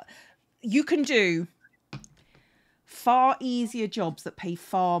 You can do far easier jobs that pay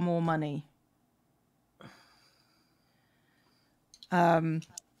far more money.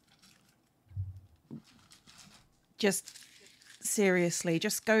 Just seriously,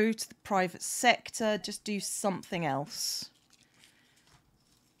 just go to the private sector. Just do something else.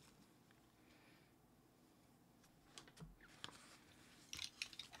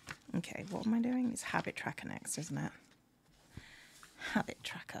 Okay, what am I doing? It's habit tracker next, isn't it? Habit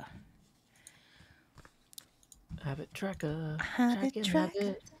tracker. Habit tracker. Habit tracker.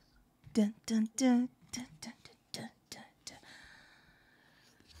 Habit. Dun, dun, dun, dun, dun, dun, dun, dun.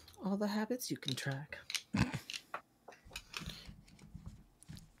 All the habits you can track. I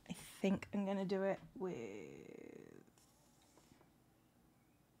think I'm going to do it with...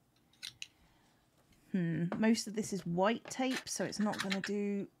 Most of this is white tape, so it's not going to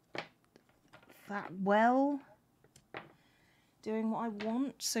do that well doing what I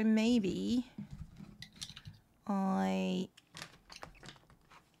want. So maybe I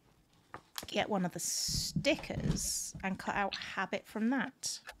get one of the stickers and cut out habit from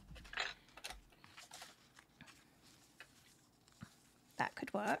that. That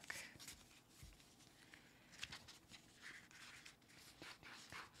could work.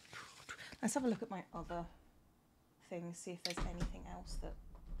 Let's have a look at my other things, see if there's anything else that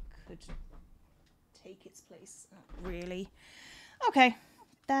could take its place. Not really. Okay,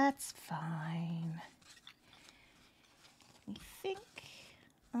 that's fine. I think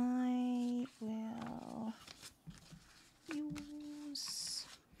I will use...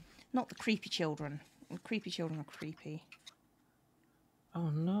 Not the creepy children. The creepy children are creepy.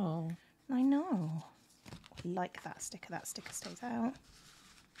 Oh no. I know. I like that sticker. That sticker stays out.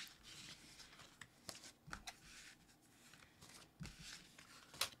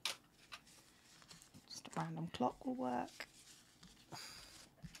 Just a random clock will work.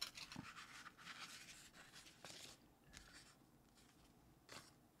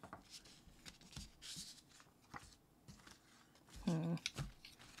 I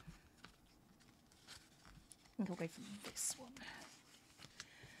think I'll go for this one.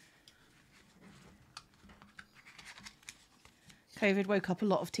 COVID woke up a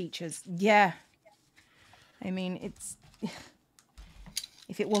lot of teachers. Yeah. I mean, it's...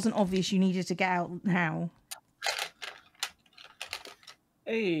 If it wasn't obvious you needed to get out now.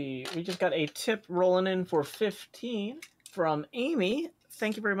 Hey, we just got a tip rolling in for 15 from Amy.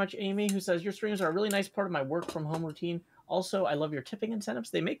 Thank you very much, Amy, who says, your streams are a really nice part of my work from home routine. Also, I love your tipping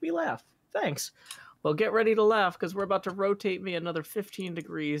incentives. They make me laugh. Thanks. Well, get ready to laugh because we're about to rotate me another 15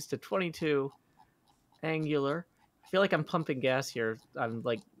 degrees to 22 angular. I feel like I'm pumping gas here. I'm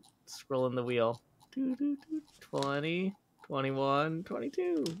like scrolling the wheel. 20, 21,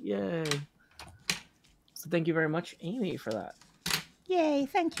 22. Yay. So thank you very much, Amy, for that. Yay,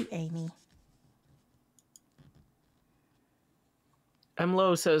 thank you, Amy. M.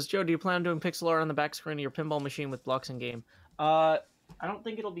 Lowe says, Joe, do you plan on doing pixel art on the back screen of your pinball machine with blocks in game? I don't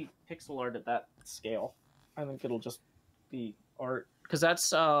think it'll be pixel art at that scale. I think it'll just be art. Because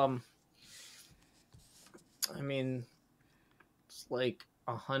that's, I mean, it's like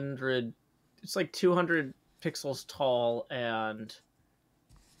 100, it's like 200 pixels tall and...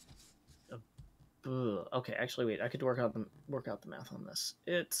 Okay, actually, wait, I could work out the math on this.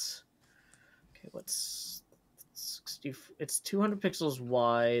 It's... Okay, what's... 60, it's 200 pixels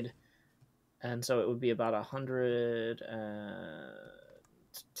wide, and so it would be about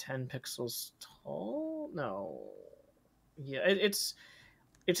 110 pixels tall. No, yeah, it's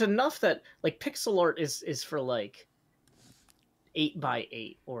enough that like pixel art is for like 8 by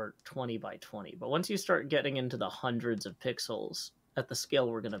 8 or 20 by 20. But once you start getting into the hundreds of pixels at the scale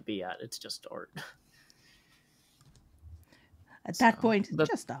we're gonna be at, it's just art. At that point,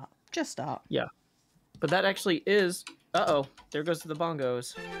 just start. Yeah. But that actually is... Uh-oh. There goes to the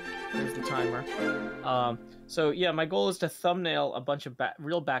bongos. There's the timer. So, yeah, my goal is to thumbnail a bunch of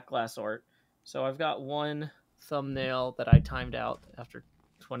real backglass art. So I've got one thumbnail that I timed out after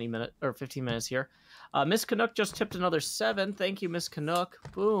 20 minutes or 15 minutes here. Miss Canuck just tipped another 7. Thank you, Miss Canuck.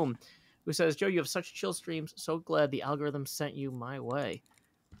 Boom. Who says, Joe, you have such chill streams. So glad the algorithm sent you my way.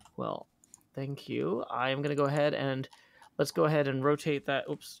 Well, thank you. I'm going to go ahead and let's go ahead and rotate that.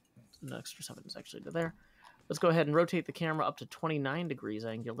 Oops, an extra 7 is actually there. Let's go ahead and rotate the camera up to 29 degrees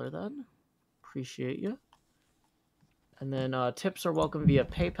angular then. Appreciate you. And then tips are welcome via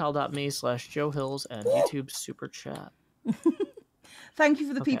paypal.me/JoeHills and YouTube Super Chat. Thank you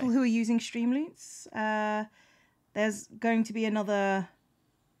for the people who are using Streamloots. There's going to be another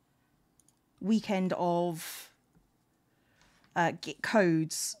weekend of Git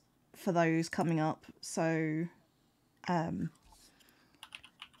codes for those coming up. So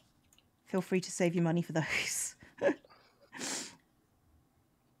feel free to save your money for those.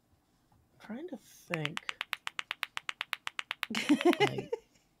 Trying to think.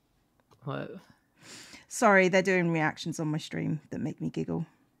 What? Sorry, they're doing reactions on my stream that make me giggle.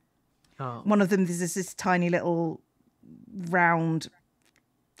 Oh. One of them is this tiny little round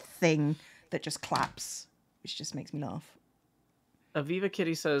thing that just claps, which just makes me laugh. Aviva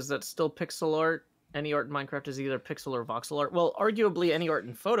Kitty says that's still pixel art. Any art in Minecraft is either pixel or voxel art. Well, arguably any art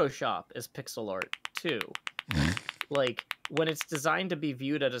in Photoshop is pixel art too. Like when it's designed to be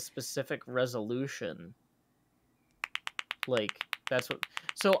viewed at a specific resolution. Like that's what.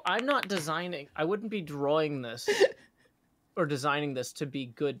 So I'm not designing. I wouldn't be drawing this or designing this to be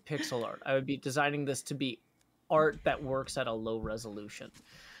good pixel art. I would be designing this to be art that works at a low resolution.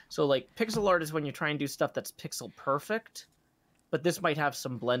 So like pixel art is when you try and do stuff that's pixel perfect, but this might have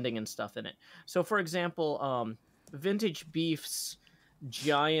some blending and stuff in it. So for example, Vintage Beef's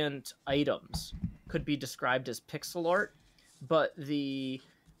giant items could be described as pixel art, but the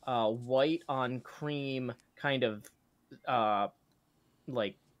white on cream kind of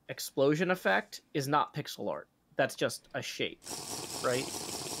like explosion effect is not pixel art. That's just a shape, right?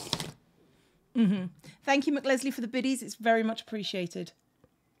 Mm-hmm. Thank you, McLesley, for the biddies. It's very much appreciated.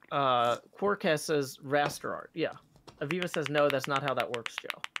 Quarkes says raster art. Yeah. Aviva says no, that's not how that works,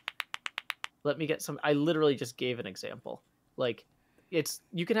 Joe. Let me get some. I literally just gave an example. Like,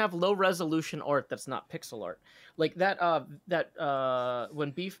 you can have low resolution art that's not pixel art. Like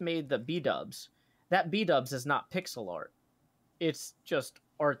when Beef made the B-dubs, that B-dubs is not pixel art. It's just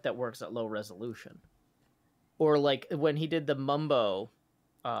art that works at low resolution. Or like when he did the Mumbo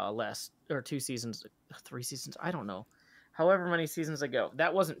last or 3 seasons, I don't know. However many seasons ago,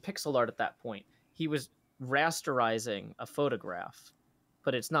 that wasn't pixel art at that point. He was rasterizing a photograph,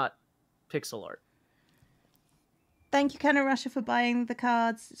 but it's not pixel art. Thank you, Kenna Russia, for buying the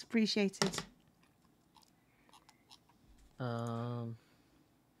cards. It's appreciated. Aviva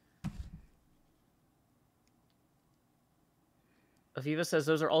says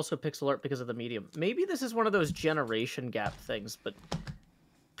those are also pixel art because of the medium. Maybe this is one of those generation gap things, but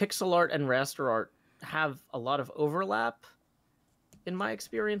pixel art and raster art have a lot of overlap in my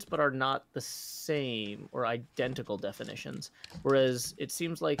experience, but are not the same or identical definitions. Whereas it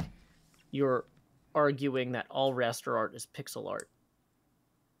seems like you're arguing that all raster art is pixel art.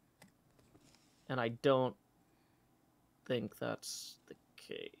 And I don't think that's the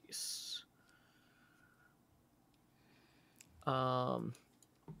case.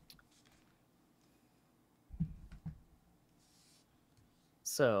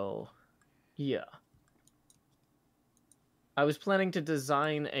 So, yeah. I was planning to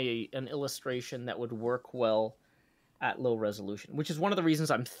design an illustration that would work well at low resolution, which is one of the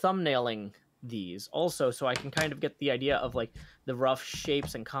reasons I'm thumbnailing these also, so I can kind of get the idea of like the rough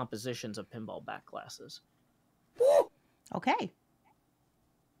shapes and compositions of pinball back glasses. Okay.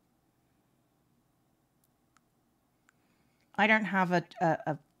 I don't have a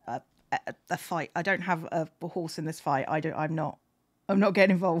fight. I don't have a horse in this fight. I'm not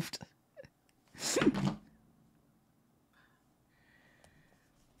getting involved.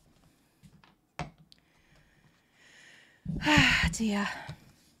 Dear.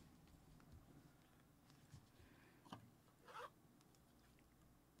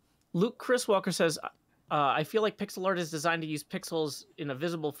 Luke Chris Walker says, I feel like pixel art is designed to use pixels in a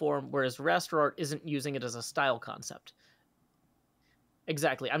visible form, whereas raster art isn't using it as a style concept.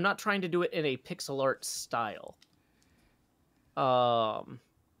 Exactly. I'm not trying to do it in a pixel art style.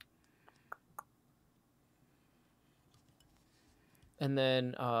 And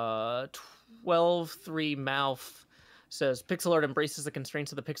then 12-3 Mouth says, pixel art embraces the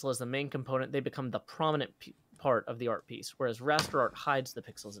constraints of the pixel as the main component. They become the prominent part of the art piece, whereas raster art hides the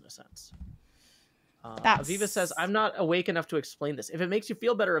pixels in a sense. Aviva says, I'm not awake enough to explain this. If it makes you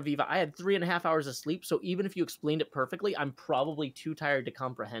feel better, Aviva, I had 3.5 hours of sleep, so even if you explained it perfectly, I'm probably too tired to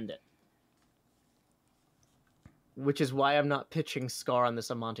comprehend it. Which is why I'm not pitching Scar on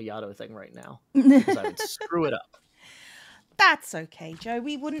this Amontillado thing right now. Because I would screw it up. That's okay, Joe.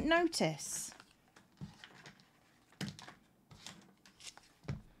 We wouldn't notice.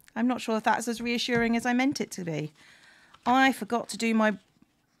 I'm not sure if that's as reassuring as I meant it to be. I forgot to do my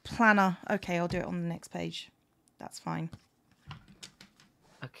planner. Okay, I'll do it on the next page. That's fine.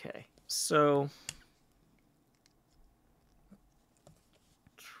 Okay, so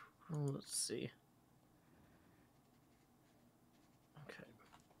let's see. Okay.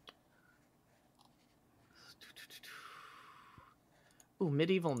 Ooh,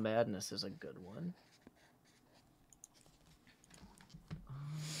 Medieval Madness is a good one.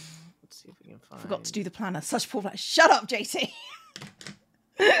 Let's see if we can find... Forgot to do the planner. Such poor... Shut up, JT!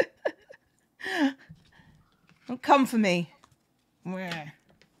 Don't come for me.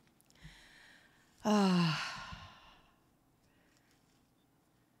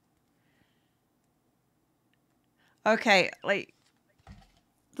 Okay, like,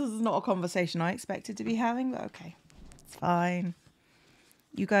 this is not a conversation I expected to be having, but okay. It's fine.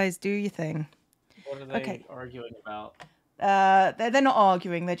 You guys do your thing. What are they arguing about? They're not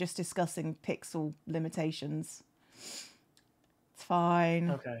arguing. They're just discussing pixel limitations. It's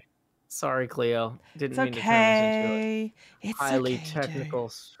fine. Okay. Sorry, Cleo. Didn't It's mean to turn this into a highly okay, technical Joe.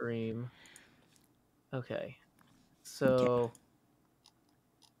 stream. Okay. So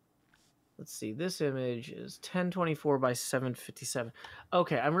let's see. This image is 1024 by 757.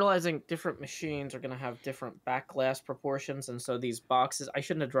 Okay, I'm realizing different machines are going to have different back glass proportions, and so these boxes, I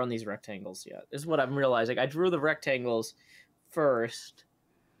shouldn't have drawn these rectangles yet. Is what I'm realizing. I drew the rectangles first,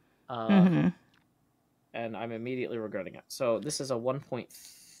 and I'm immediately regretting it. So this is a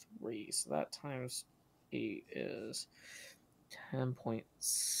 1.3, so that times 8 is 10.6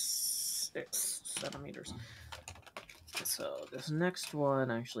 centimeters. So this next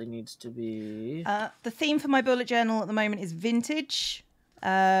one actually needs to be... the theme for my bullet journal at the moment is vintage.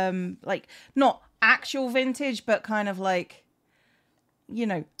 Like, not actual vintage, but kind of like, you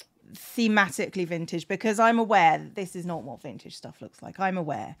know, thematically vintage, because I'm aware that this is not what vintage stuff looks like. I'm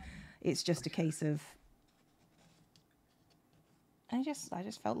aware. It's just a case of... I just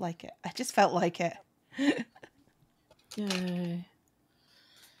felt like it. I just felt like it. Yay.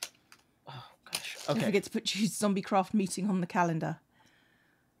 Oh, gosh. Okay. Don't forget to put Jude's Zombie Craft meeting on the calendar.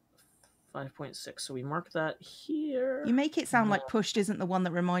 5.6. So we mark that here. You make it sound like Pushed isn't the one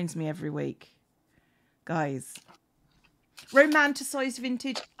that reminds me every week. Guys. Romanticized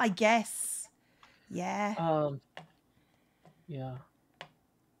vintage, I guess. Yeah. Yeah.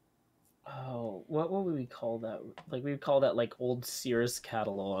 Oh, what would we call that? Like, we would call that like old Sears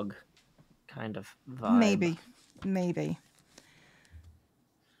catalog kind of vibe. Maybe.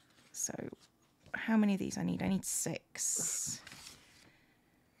 So, how many of these I need? I need 6.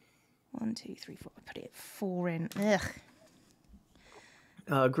 1, 2, 3, 4. I put it 4 in. Ugh.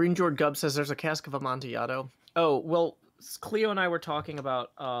 Green George Gubb says there's a cask of Amontillado. Oh, well, Cleo and I were talking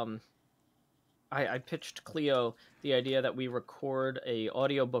about... I pitched Cleo the idea that we record a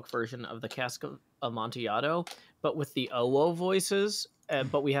audiobook version of the Cask of Amontillado, but with the OO voices,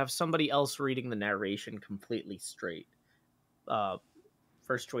 but we have somebody else reading the narration completely straight.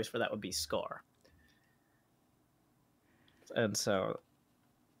 First choice for that would be Scar. And so...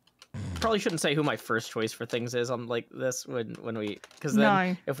 Probably shouldn't say who my first choice for things is on like this when we... Because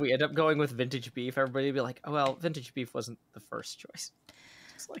then if we end up going with Vintage Beef, everybody would be like, oh, well, Vintage Beef wasn't the first choice.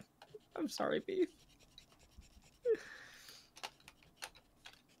 It's like... I'm sorry, Beef.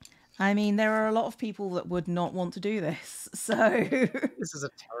 I mean, there are a lot of people that would not want to do this, so... This is a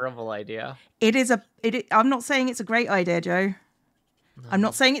terrible idea. I'm not saying it's a great idea, Joe. No. I'm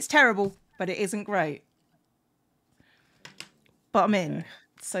not saying it's terrible, but it isn't great. But I'm in,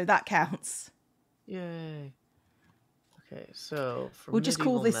 so that counts. Yay. Okay, so... We'll just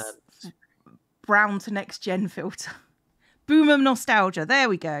call this brown to next gen filter. Boomer nostalgia, there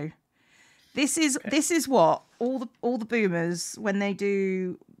we go. This is what all the boomers, when they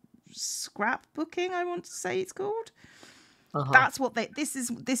do scrapbooking, I want to say it's called. That's what this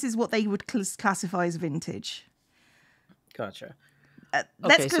is what they would classify as vintage. Gotcha.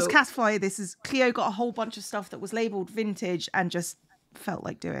 Let's just classify this as Cleo got a whole bunch of stuff that was labeled vintage and just felt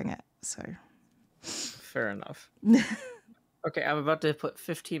like doing it. So fair enough. Okay, I'm about to put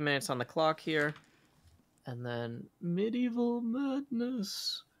 15 minutes on the clock here, and then Medieval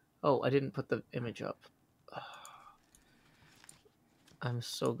Madness. Oh, I didn't put the image up. I'm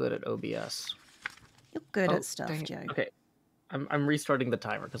so good at OBS. You're good at stuff, Joe. Okay, I'm restarting the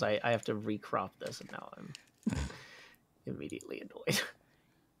timer because I have to recrop this, and now I'm immediately annoyed.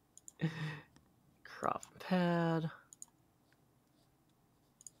 Crop pad.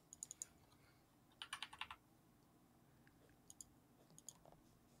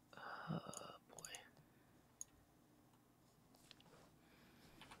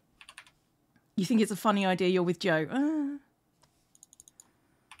 You think it's a funny idea you're with Joe?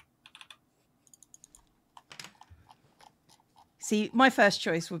 See, my first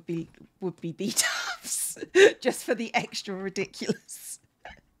choice would be B-dubs, just for the extra ridiculous.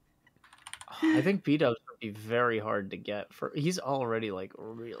 I think B-dubs would be very hard to get. He's already like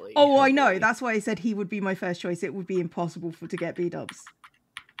really. Oh, heavy. I know. That's why I said he would be my first choice. It would be impossible to get B-dubs.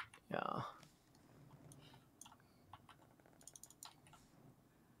 Yeah.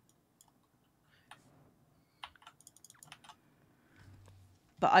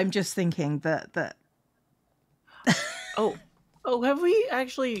 But I'm just thinking that. Oh, have we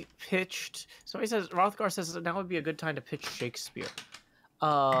actually pitched? Somebody says Rothgar says that now would be a good time to pitch Shakespeare.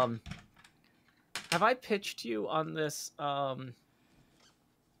 Have I pitched you on this?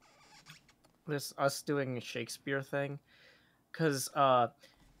 This us doing a Shakespeare thing? Because a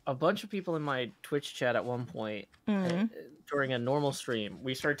bunch of people in my Twitch chat at one point during a normal stream,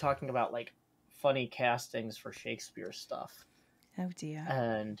 we started talking about like funny castings for Shakespeare stuff. Oh dear.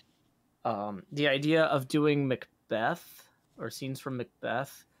 And the idea of doing Macbeth or scenes from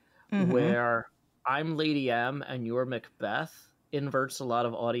Macbeth where I'm Lady M and you're Macbeth inverts a lot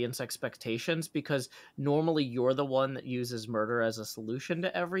of audience expectations, because normally you're the one that uses murder as a solution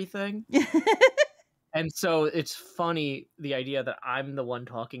to everything. And so it's funny, the idea that I'm the one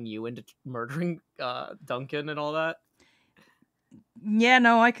talking you into murdering Duncan and all that. Yeah,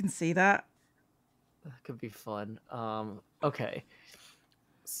 no, I can see that. That could be fun. Okay.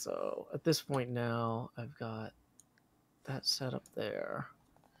 So at this point now, I've got that set up there.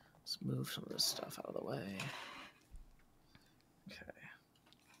 Let's move some of this stuff out of the way. Okay.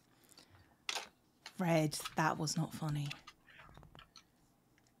 Red, that was not funny.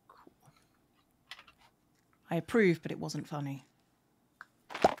 Cool. I approve, but it wasn't funny.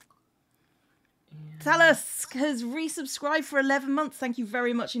 Talus has resubscribed for 11 months. Thank you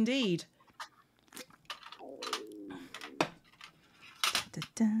very much indeed.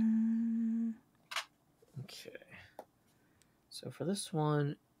 Da-da. Okay. So for this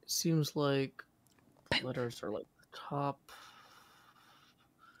one, it seems like letters are like the top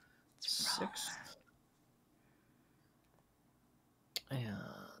 6th. And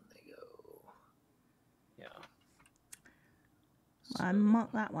they go. Yeah. I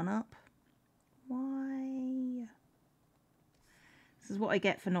mucked that one up. Why? This is what I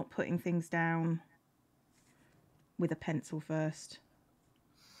get for not putting things down with a pencil first.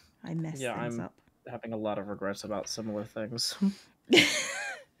 I messed things up. Having a lot of regrets about similar things.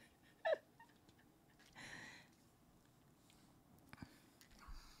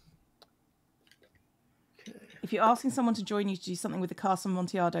 If you're asking someone to join you to do something with the cast on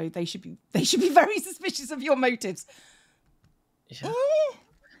Amontillado, they should be very suspicious of your motives. Yeah.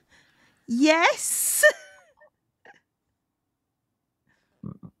 Yes.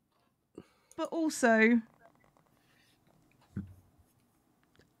 But also,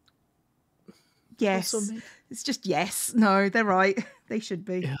 yes. It's just yes. No, they're right. They should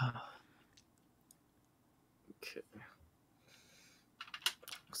be. Yeah. Okay.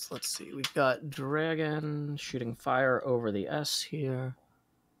 So let's see. We've got dragon shooting fire over the S here.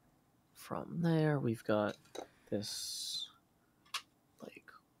 From there, we've got this. Like,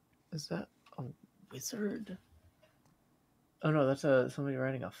 is that a wizard? Oh no, that's somebody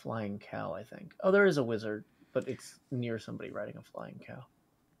riding a flying cow, I think. Oh, there is a wizard, but it's near somebody riding a flying cow.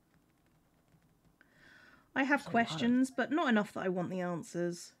 I have questions, but not enough that I want the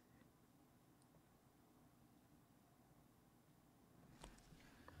answers.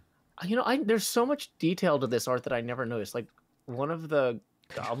 You know, there's so much detail to this art that I never noticed. Like, one of the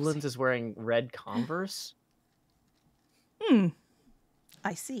goblins is wearing red Converse.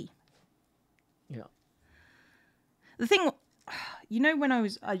 I see. Yeah. The thing, you know, when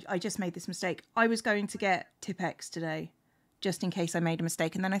I just made this mistake. I was going to get Tipex today, just in case I made a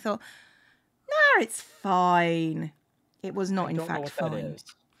mistake, and then I thought, no, it's fine. It was not, in fact, fine.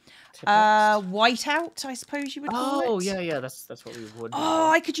 Whiteout, I suppose you would call it. Oh, yeah, that's what we would. Oh,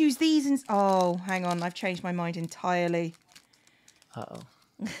 I could use these. Oh, hang on, I've changed my mind entirely. Uh-oh.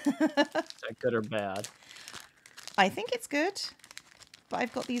 Is that good or bad? I think it's good, but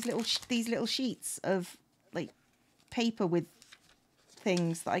I've got these little sheets of like paper with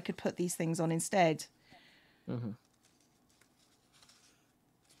things that I could put these things on instead. Mm-hmm.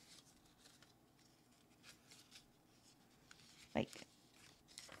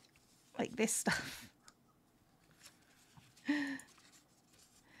 Like this stuff. And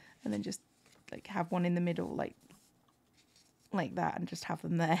then just like have one in the middle, like that, and just have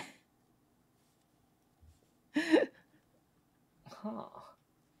them there. Huh.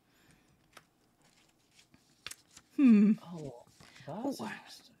 Oh, that's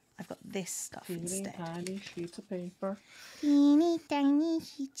interesting. I've got this stuff instead. Tiny sheets of paper. Teeny tiny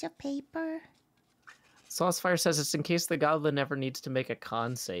sheets of paper. Saucefire says it's in case the goblin never needs to make a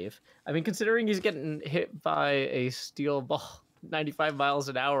con save. I mean, considering he's getting hit by a steel ball 95 miles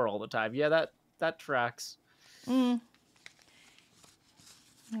an hour all the time. Yeah, that tracks. I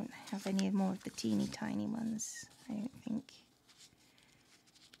don't have any more of the teeny tiny ones, I don't think.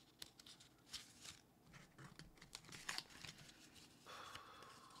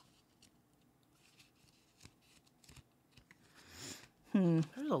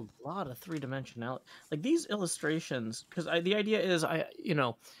 There's a lot of three-dimensionality. Like these illustrations, because the idea is,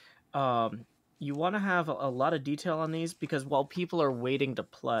 you want to have a lot of detail on these because while people are waiting to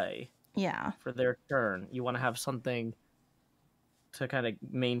play for their turn, you want to have something to kind of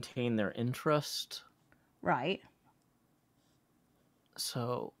maintain their interest. Right.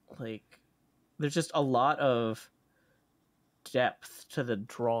 So, like, there's just a lot of depth to the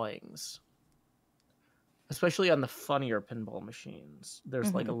drawings. Especially on the funnier pinball machines.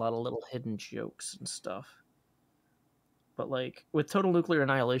 There's like a lot of little hidden jokes and stuff. But like with Total Nuclear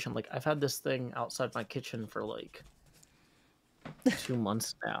Annihilation, like I've had this thing outside my kitchen for like 2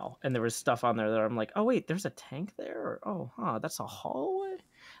 months now, and there was stuff on there that I'm like, oh wait, there's a tank there? Or, that's a hallway?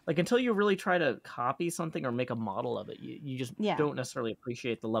 Like until you really try to copy something or make a model of it, you just don't necessarily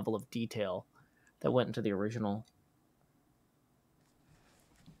appreciate the level of detail that went into the original.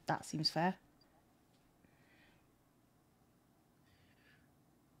 That seems fair.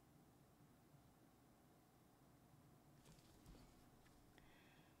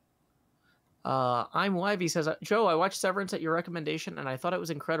 I'm Wivey says, Joe, I watched Severance at your recommendation and I thought it was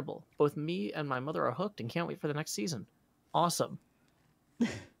incredible. Both me and my mother are hooked and can't wait for the next season. Awesome.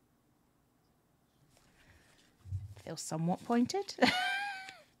 Feels somewhat pointed.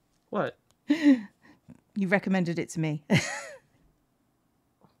 What? You recommended it to me.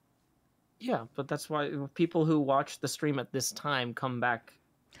 Yeah, but that's why people who watch the stream at this time come back.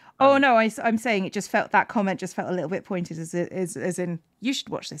 Oh no, I'm saying it just felt, that comment just felt a little bit pointed as in, you should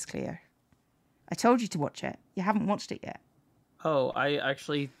watch this, Cleo. I told you to watch it. You haven't watched it yet. Oh, I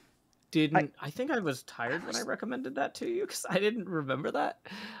actually didn't. I think I was tired when I recommended that to you because I didn't remember that.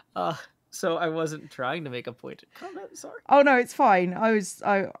 So I wasn't trying to make a pointed comment. Sorry. Oh no, it's fine.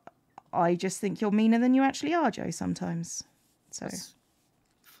 I just think you're meaner than you actually are, Joe, sometimes. So that's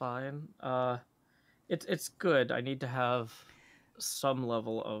fine. It's good. I need to have some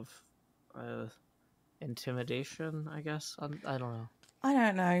level of intimidation, I guess. I don't know. I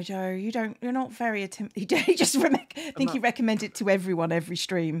don't know, Joe. You're not very intimidating. You just think you recommend it to everyone every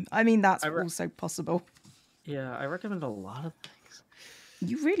stream. I mean, that's also possible. Yeah, I recommend a lot of things.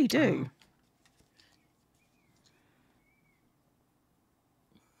 You really do.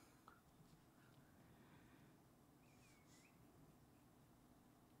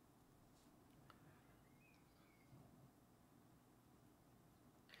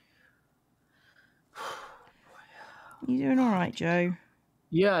 You doing all right, Joe?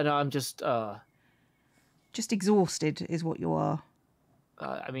 Yeah, no, I'm just exhausted is what you are.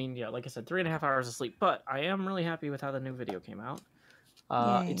 I mean, yeah, like I said, 3.5 hours of sleep, but I am really happy with how the new video came out.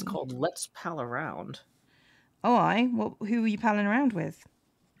 It's called Let's Pal Around. Oh, who were you palling around with?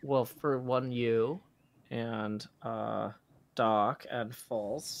 Well, for one, you and Doc and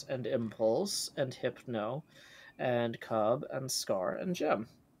False and Impulse and Hypno and Cub and Scar and Jim.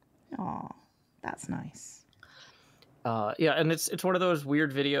 Oh, that's nice. Yeah, and it's one of those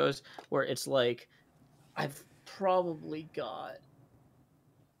weird videos where it's like I've probably got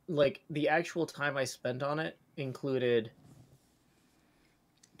like the actual time I spent on it included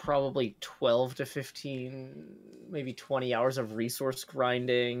probably 12 to 15, maybe 20 hours of resource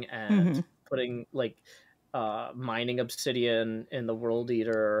grinding and putting like mining obsidian in the World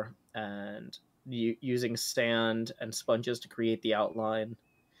Eater and using sand and sponges to create the outline.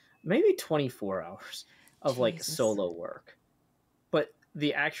 Maybe 24 hours of like solo work. But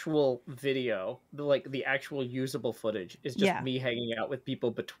the actual video, the actual usable footage is just me hanging out with people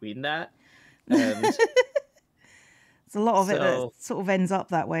between that. And it's a lot of it that sort of ends up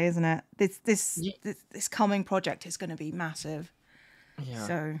that way, isn't it? This coming project is going to be massive. Yeah.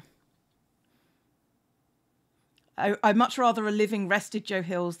 So I'd much rather a living, rested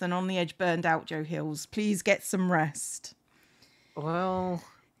JoeHills than on the edge, burned out JoeHills. Please get some rest. Well,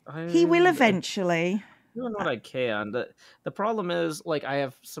 he will eventually. Doing what I can. The problem is, like, I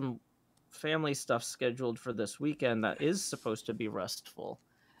have some family stuff scheduled for this weekend that is supposed to be restful,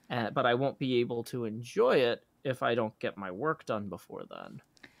 but I won't be able to enjoy it if I don't get my work done before then.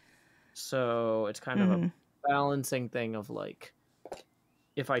 So it's kind of a balancing thing of like,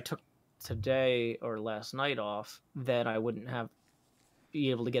 if I took today or last night off, then I wouldn't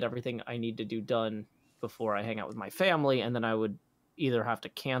be able to get everything I need to do done before I hang out with my family, and then I would either have to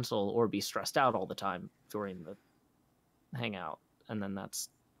cancel or be stressed out all the time during the hangout, and then that's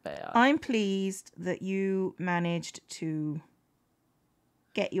bad. I'm pleased that you managed to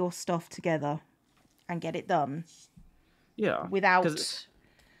get your stuff together and get it done. Yeah. Without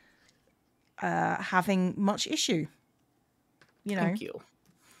having much issue. You know. Thank you.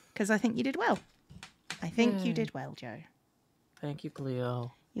 Because I think you did well. I think you did well, Joe. Thank you,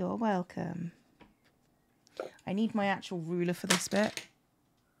 Cleo. You're welcome. I need my actual ruler for this bit.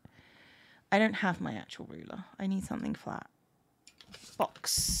 I don't have my actual ruler. I need something flat.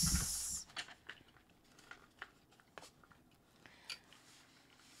 Box.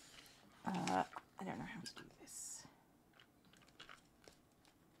 I don't know how to do this.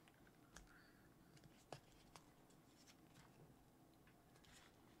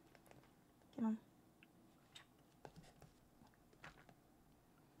 Come on.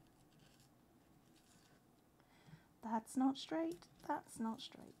 That's not straight. That's not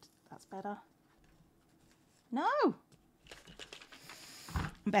straight. That's better. No!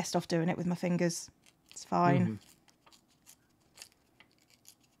 I'm best off doing it with my fingers. It's fine. Mm-hmm.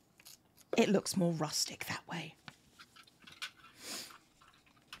 It looks more rustic that way.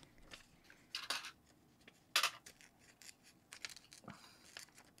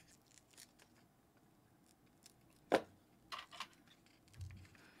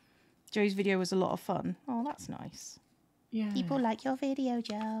 Joe's video was a lot of fun. Oh, that's nice. Yeah. People like your video,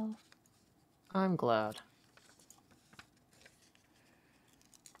 Joe. I'm glad.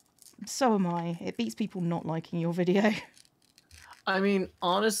 So am I. It beats people not liking your video. I mean,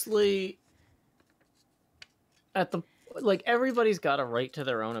 honestly, everybody's got a right to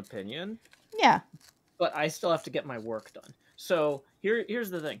their own opinion. Yeah. But I still have to get my work done. So here's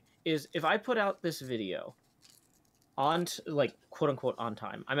the thing: is if I put out this video on quote unquote on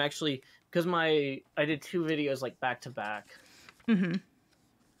time, I'm actually, because I did 2 videos back to back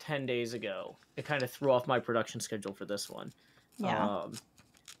 10 days ago. It kind of threw off my production schedule for this one. Yeah.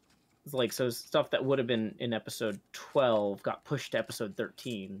 So stuff that would have been in episode 12 got pushed to episode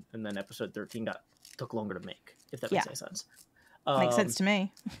 13, and then episode 13 took longer to make, if that makes any sense. Makes sense to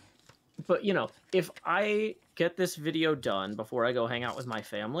me. But, if I get this video done before I go hang out with my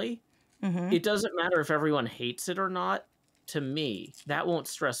family, it doesn't matter if everyone hates it or not. To me, that won't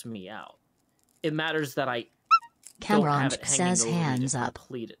stress me out. It matters that I don't have it hanging over hands up.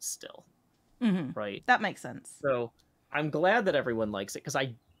 Complete it still. Right? That makes sense. So I'm glad that everyone likes it, because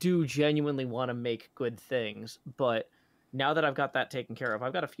I do genuinely want to make good things. But now that I've got that taken care of,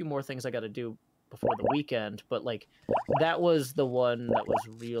 I've got a few more things I got to do before the weekend. But that was the one that was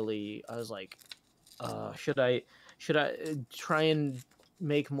really, I was like, should I try and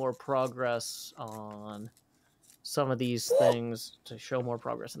make more progress on some of these things to show more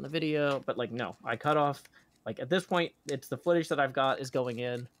progress in the video? But no, I cut off. At this point, it's the footage that I've got is going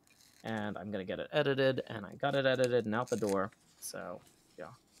in, and I'm gonna get it edited, and I got it edited and out the door. So yeah,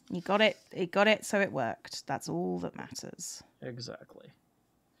 you got it, so it worked. That's all that matters. Exactly.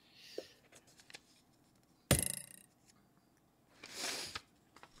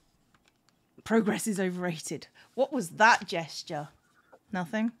 Progress is overrated. What was that gesture?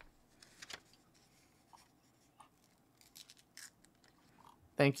 Nothing.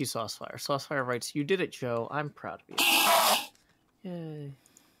 Thank you, Saucefire. Saucefire writes, "You did it, Joe. I'm proud of you." Yay.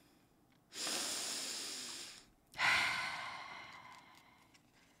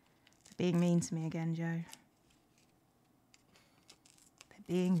 They're being mean to me again, Joe. They're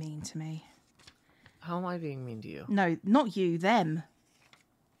being mean to me. How am I being mean to you? No, not you, them.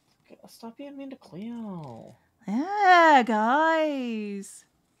 Okay, stop being mean to Cleo. Yeah, guys.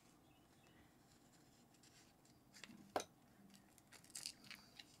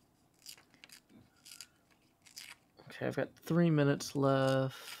 Okay, I've got 3 minutes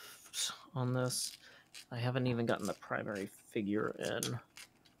left on this. I haven't even gotten the primary figure in.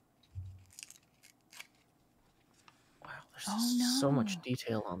 Wow, there's so much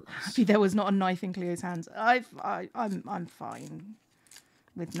detail on this. Happy there was not a knife in Cleo's hands. I'm fine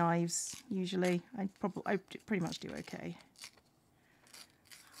with knives usually. I pretty much do okay.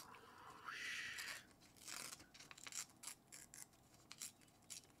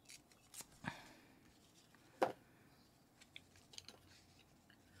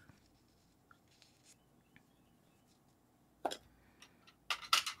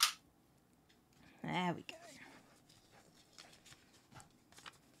 There we go.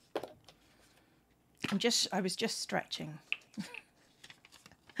 I was just stretching.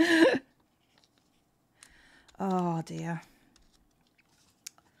 Oh dear.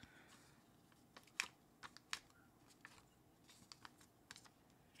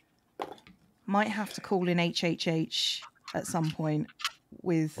 Might have to call in HHH at some point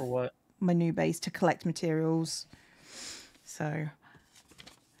with For what? my new base to collect materials. So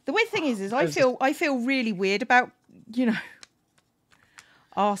the weird thing is I feel really weird about, you know,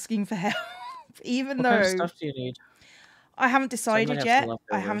 asking for help, even What though kind of stuff do you need? I haven't So I might decided have some yet.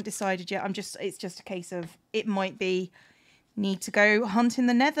 leftovers. It's just a case of it might be need to go hunt in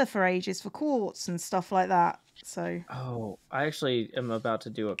the nether for ages for quartz and stuff like that. So Oh, I actually am about to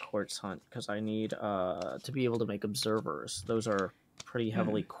do a quartz hunt because I need to be able to make observers. Those are pretty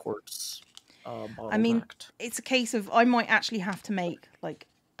heavily quartz I mean, bottlenecked. it's a case of I might actually have to make like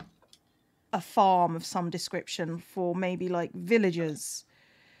a farm of some description for maybe like villagers,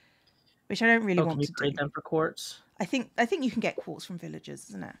 which I don't really Oh, can want you to trade do. them for quartz? I think you can get quartz from villagers,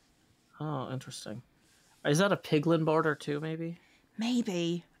 isn't it? Oh, interesting. Is that a piglin border too, maybe?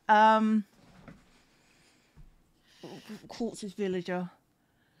 Maybe. Quartz is villager.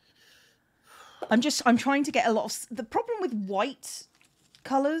 I'm trying to get a lot of the problem with white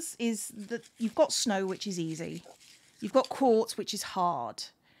colors is that you've got snow, which is easy. You've got quartz, which is hard.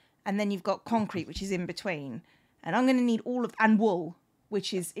 And then you've got concrete, which is in between. And I'm going to need and wool,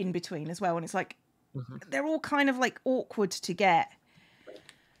 which is in between as well. And it's like, they're all kind of like awkward to get.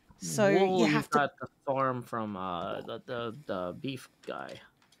 So Wool, you have you've to. got the farm from the beef guy,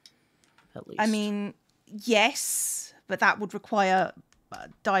 at least. I mean, yes, but that would require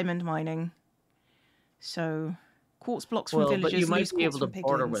diamond mining. So quartz blocks from villagers. But you might loose be quartz able to from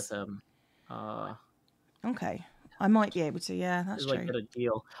barter piglins. with him. Okay, I might be able to. Yeah, that's true. Like get a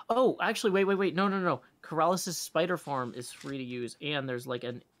deal. Oh, actually, wait. No. Corralis's spider farm is free to use, and there's like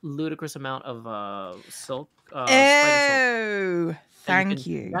a ludicrous amount of silk. Spider silk. Thank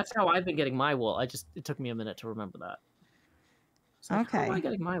you. That's how I've been getting my wool. It took me a minute to remember that. It's like, how am I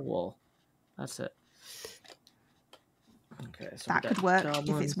getting my wool? That's it. Okay, so that could work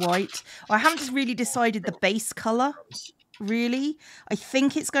if it's white. I haven't really decided the base color. Really, I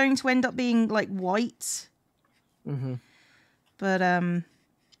think it's going to end up being like white. Mm-hmm. But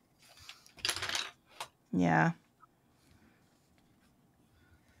yeah.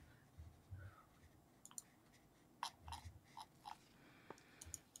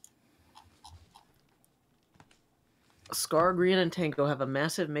 Scar, Green, and Tango have a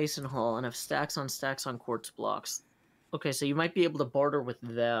massive mason hall and have stacks on quartz blocks. Okay, so you might be able to barter with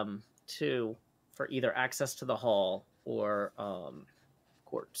them too for either access to the hall or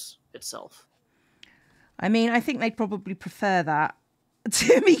quartz itself. I mean, I think they'd probably prefer that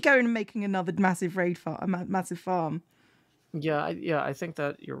to me going and making another massive massive farm. Yeah, I think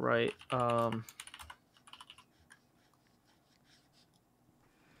that you're right.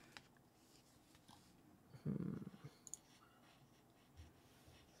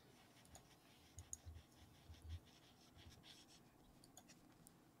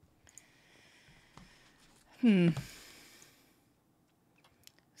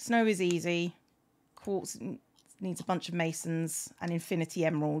 Snow is easy. Quartz needs a bunch of masons and infinity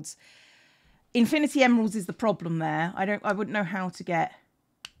emeralds. Infinity emeralds is the problem there. I wouldn't know how to get.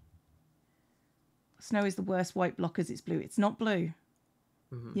 Snow is the worst white block as it's blue. It's not blue.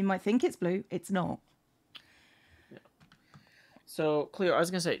 Mm-hmm. You might think it's blue. It's not. Yeah. So, Cleo, I was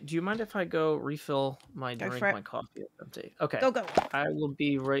gonna say, do you mind if I go refill my drink? My coffee is empty. Okay. Go. I will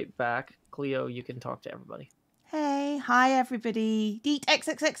be right back. Cleo, you can talk to everybody. Hey, hi everybody. Deet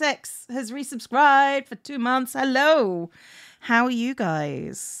XXXX has resubscribed for 2 months. Hello. How are you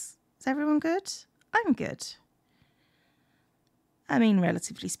guys? Is everyone good? I'm good. I mean,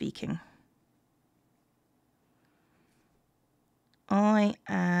 relatively speaking. I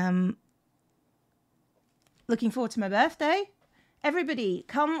am looking forward to my birthday. Everybody,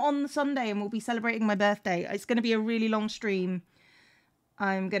 come on Sunday and we'll be celebrating my birthday. It's going to be a really long stream.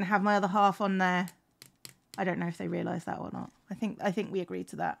 I'm going to have my other half on there. I don't know if they realise that or not. I think we agreed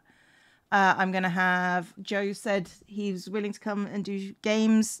to that. I'm going to have... Joe said he was willing to come and do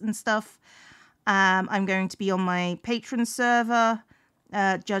games and stuff. I'm going to be on my Patreon server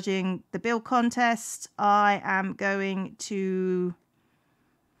judging the build contest. I am going to...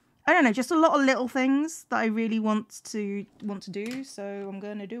 I don't know, just a lot of little things that I really want to do. So I'm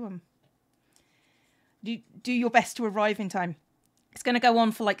going to do them. Do your best to arrive in time. It's going to go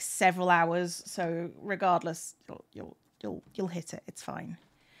on for like several hours, so regardless, you'll hit it. It's fine.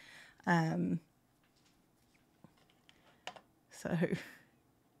 So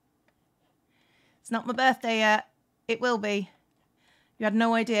it's not my birthday yet. It will be. You had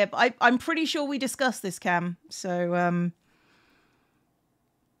no idea, but I'm pretty sure we discussed this, Cam. So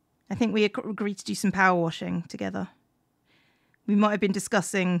I think we agreed to do some power washing together. We might have been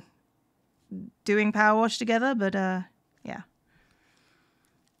discussing doing power wash together, but yeah.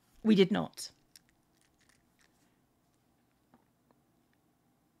 We did not.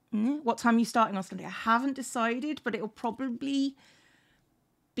 What time are you starting on Sunday? I haven't decided, but it'll probably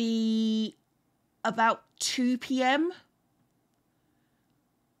be about 2 p.m.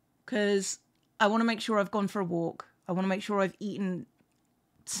 because I want to make sure I've gone for a walk. I want to make sure I've eaten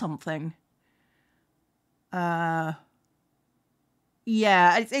something. Yeah,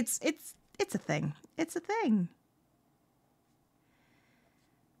 it's a thing. It's a thing.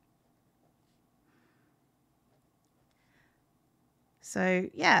 So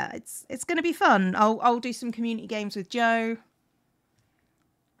yeah, it's going to be fun. I'll do some community games with Joe.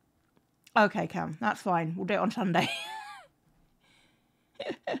 Okay, Cam, that's fine. We'll do it on Sunday.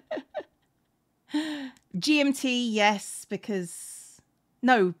 GMT, yes, because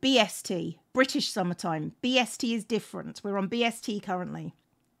no, BST, British Summertime. BST is different. We're on BST currently.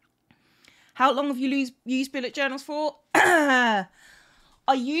 How long have you used bullet journals for? I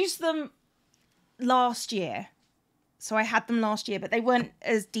used them last year. So I had them last year, but they weren't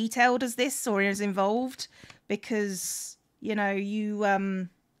as detailed as this or as involved because, you know,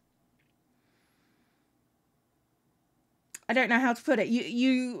 I don't know how to put it.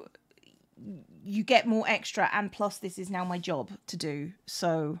 You get more extra, and plus this is now my job to do.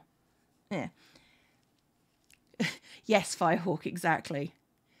 So, yeah. Yes, Firehawk, exactly.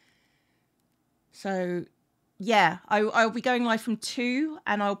 So, yeah, I'll be going live from 2,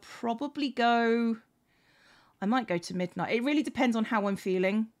 and I'll probably go... I might go to midnight. It really depends on how I'm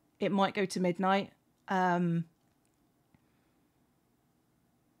feeling. It might go to midnight. And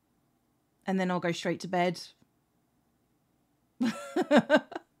then I'll go straight to bed.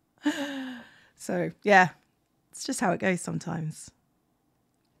 So, yeah. It's just how it goes sometimes.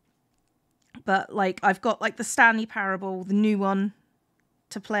 But, like, I've got, like, the Stanley Parable, the new one,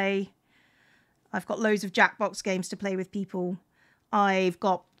 to play. I've got loads of Jackbox games to play with people. I've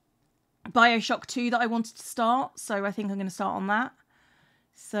got BioShock 2 that I wanted to start, so I think I'm going to start on that.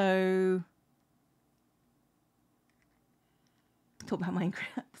 So, talk about my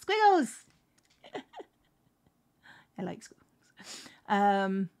squiggles. I like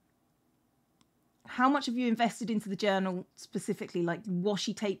squiggles. How much have you invested into the journal specifically, like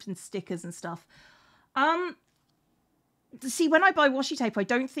washi tapes and stickers and stuff? See, when I buy washi tape, I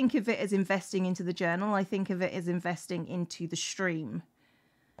don't think of it as investing into the journal. I think of it as investing into the stream.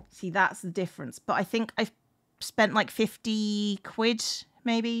 See, that's the difference. But I think I've spent like 50 quid,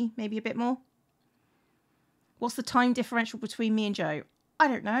 maybe a bit more. What's the time differential between me and Joe? I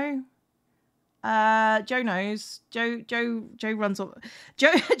don't know. Joe knows. Joe runs on.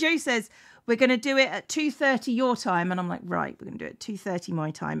 Joe says, we're going to do it at 2:30 your time. And I'm like, right, we're going to do it at 2:30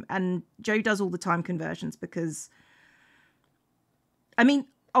 my time. And Joe does all the time conversions because, I mean,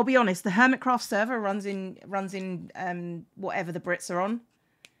 I'll be honest, the Hermitcraft server runs in whatever the Brits are on.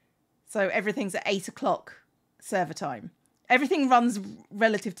 So everything's at 8 o'clock server time. Everything runs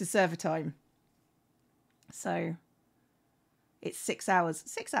relative to server time. So it's 6 hours.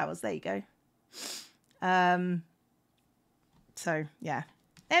 6 hours, there you go. So, yeah.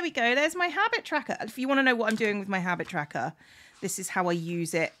 There we go. There's my habit tracker. If you want to know what I'm doing with my habit tracker, this is how I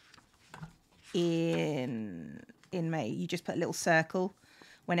use it in May. You just put a little circle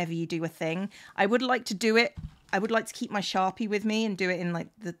whenever you do a thing. I would like to do it. I would like to keep my Sharpie with me and do it in like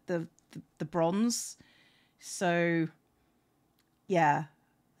the bronze. So yeah,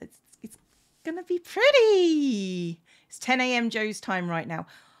 it's gonna be pretty. It's 10 a.m. Joe's time right now.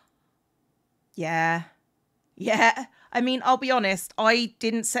 Yeah. I mean, I'll be honest, I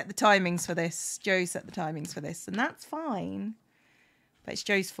didn't set the timings for this. Joe set the timings for this, and that's fine. But it's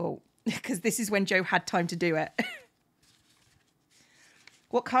Joe's fault because this is when Joe had time to do it.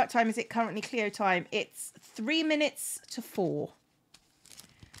 What time is it currently, Cleo time? It's 3 minutes to 4.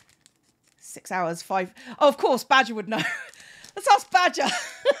 6 hours, 5. Oh, of course, Badger would know. Let's ask Badger.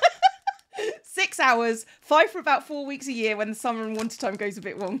 6 hours, 5 for about 4 weeks a year when the summer and winter time goes a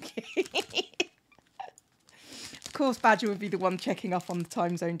bit wonky. Of course, Badger would be the one checking up on the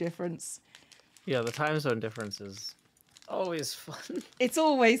time zone difference. Yeah, the time zone difference is always fun. It's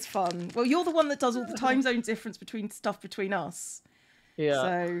always fun. Well, you're the one that does all the time zone difference between us. Yeah.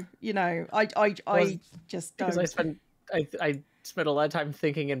 So, you know, I just don't. Because I spend a lot of time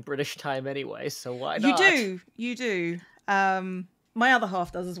thinking in British time anyway, so why not? You do. My other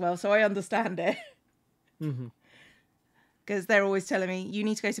half does as well, so I understand it. Because they're always telling me, you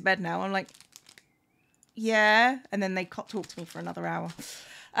need to go to bed now. I'm like, yeah. And then they talk to me for another hour.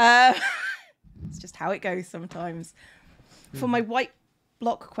 It's just how it goes sometimes. For my white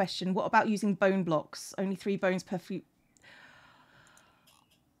block question, what about using bone blocks? Only 3 bones per few.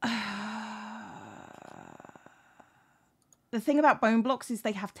 The thing about bone blocks is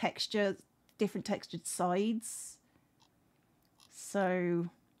they have different textured sides. So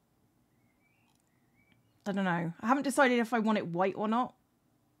I don't know. I haven't decided if I want it white or not.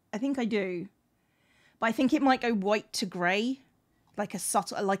 I think I do. But I think it might go white to grey. Like a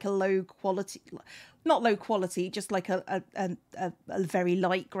subtle, like a low quality, not low quality, just like a very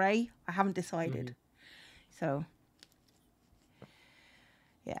light grey. I haven't decided. So,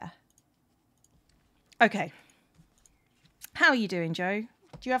 yeah. Okay. How are you doing, Joe?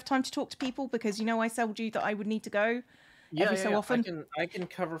 Do you have time to talk to people? Because you know I told you that I would need to go every so often. I can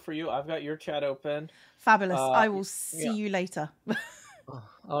cover for you. I've got your chat open. Fabulous. I will see you later.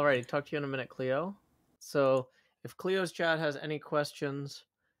 Alrighty, talk to you in a minute, Cleo. So if Cleo's chat has any questions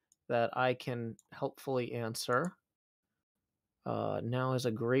that I can helpfully answer, now is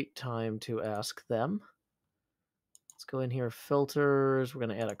a great time to ask them. Let's go in here, filters. We're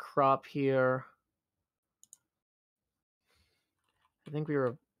going to add a crop here. I think we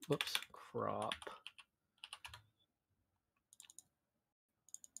were, whoops, crop.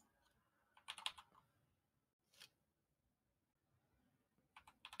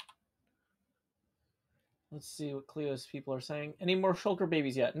 Let's see what Cleo's people are saying. Any more shulker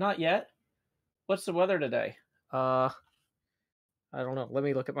babies yet? Not yet. What's the weather today? I don't know. Let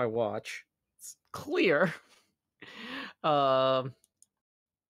me look at my watch. It's clear. Alrighty.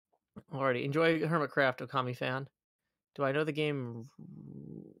 Enjoy Hermitcraft, Okami fan. Do I know the game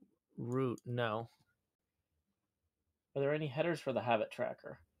root? No. Are there any headers for the habit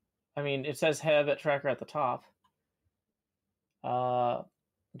tracker? I mean, it says habit tracker at the top.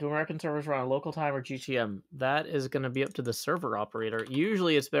 Do American servers run on local time or GTM? That is going to be up to the server operator.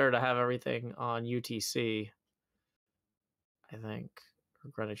 Usually it's better to have everything on UTC, I think.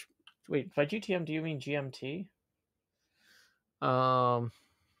 Or Greenwich. Wait, by GTM, do you mean GMT? Okay,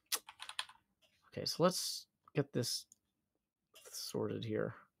 so let's get this sorted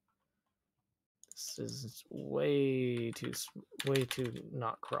here. This is way too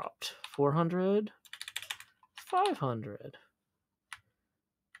not cropped. 400, 500.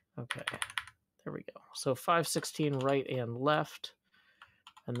 Okay, there we go. So 516 right and left,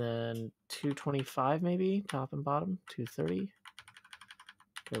 and then 225 maybe top and bottom. 230.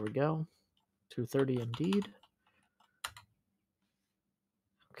 There we go. 230 indeed.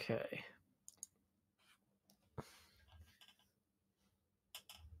 Okay.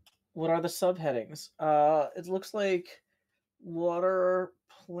 What are the subheadings? It looks like water,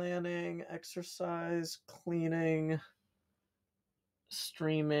 planning, exercise, cleaning,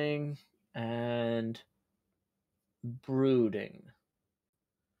 streaming, and brooding.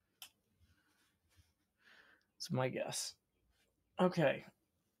 That's my guess. Okay.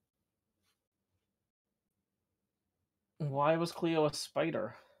 Why was Cleo a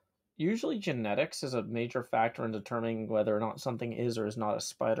spider? Usually genetics is a major factor in determining whether or not something is or is not a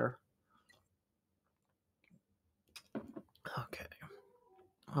spider. Okay.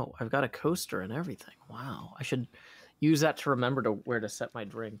 Oh, I've got a coaster and everything. Wow. I should use that to remember where to set my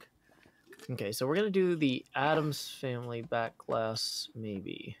drink. Okay, so we're going to do the Addams Family back glass,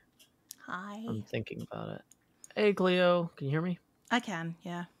 maybe. Hi. I'm thinking about it. Hey, Cleo. Can you hear me? I can,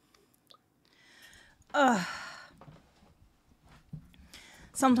 yeah.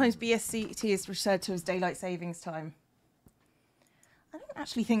 Sometimes BSCT is referred to as daylight savings time. I don't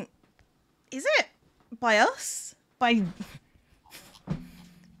actually think... Is it? By us? By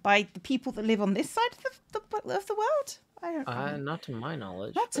the people that live on this side of the world? I don't know. Not to my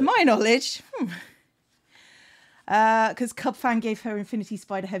knowledge. Not to my knowledge. Because Cub Fan gave her Infinity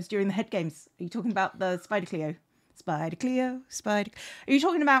Spider Heads during the head games. Are you talking about the Spider Cleo? Spider Cleo, Spider... Are you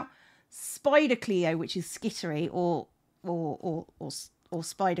talking about Spider Cleo, which is skittery, or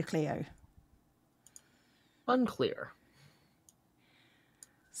Spider Cleo? Unclear.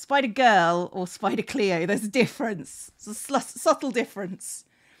 Spider Girl or Spider Cleo, there's a difference. It's a subtle difference.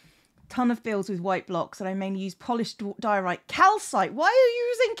 Ton of builds with white blocks, and I mainly use polished diorite. Calcite! Why are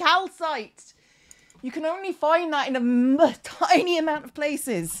you using calcite? You can only find that in a tiny amount of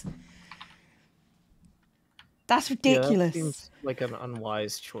places. That's ridiculous. Yeah, that seems like an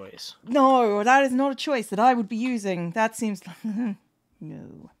unwise choice. No, that is not a choice that I would be using. That seems like...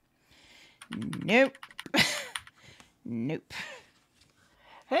 No. Nope. Nope.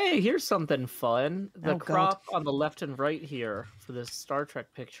 Hey, here's something fun. The crop God. on the left and right here for this Star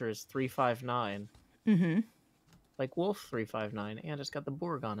Trek picture is 359. Mm-hmm. Like Wolf 359, and it's got the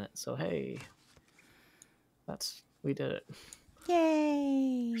Borg on it. So hey, we did it.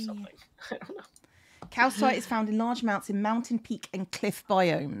 Yay! Or something. I don't know. Calcite is found in large amounts in mountain, peak, and cliff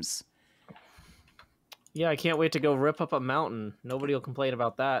biomes. Yeah, I can't wait to go rip up a mountain. Nobody will complain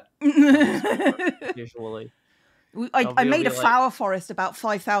about that. Usually. I made a flower forest about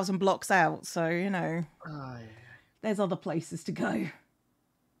 5,000 blocks out, so, you know, there's other places to go.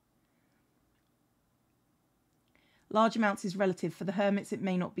 Large amounts is relative. For the hermits, it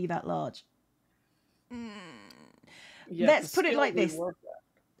may not be that large. Yeah, Let's the put it scale like we this. work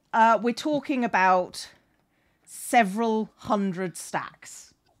at. We're talking about several hundred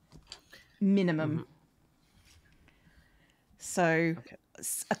stacks minimum. So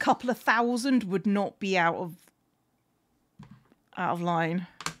a couple of thousand would not be out of line.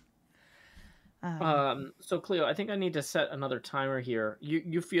 So Cleo, I think I need to set another timer here.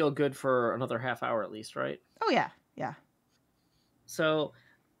 You feel good for another half hour at least, right? Oh yeah, yeah. So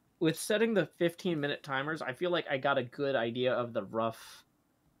with setting the 15-minute timers, I feel like I got a good idea of the rough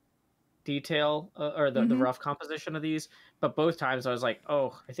detail or the rough composition of these. But both times I was like,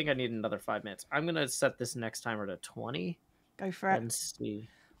 oh, I think I need another 5 minutes. I'm gonna set this next timer to 20. Go for it. And see.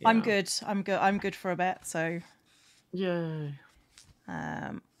 Yeah. I'm good. I'm good for a bit. So. Yay.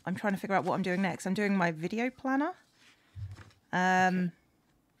 I'm trying to figure out what I'm doing next. I'm doing my video planner. Okay.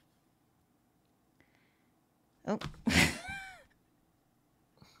 Oh.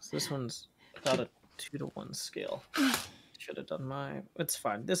 So this one's got a 2-to-1 scale. Should have done my. It's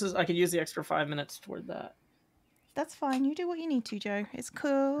fine. I could use the extra 5 minutes toward that. That's fine. You do what you need to, Joe. It's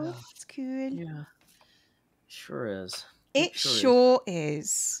cool. It's cool. Yeah. Sure is. It sure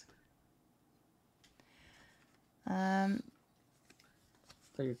is. Oh,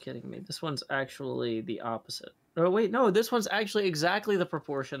 you're kidding me. This one's actually the opposite. Oh, wait, no. This one's actually exactly the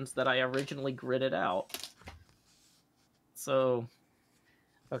proportions that I originally gridded out. So,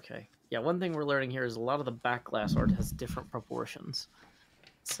 okay. Yeah, one thing we're learning here is a lot of the back glass art has different proportions.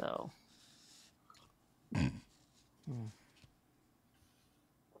 So. I'm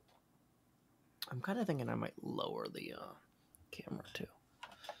kind of thinking I might lower the camera, too.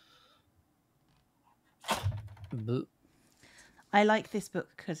 Boop. I like this book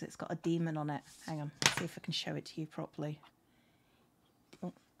because it's got a demon on it. Hang on, let's see if I can show it to you properly.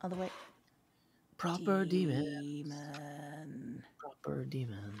 Oh, other way. Proper demon. Proper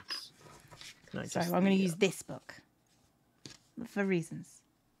demons. So I'm going to use this book for reasons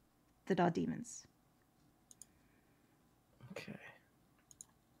that are demons. Okay.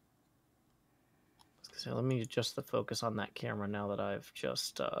 So let me adjust the focus on that camera now that I've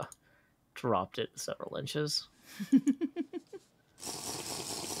just dropped it several inches.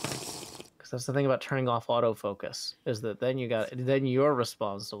 That's the thing about turning off autofocus, is that then you're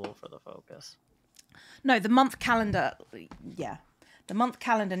responsible for the focus. No, the month calendar, yeah. The month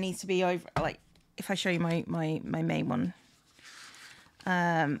calendar needs to be over, like, if I show you my main one,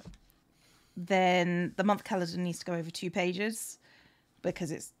 then the month calendar needs to go over 2 pages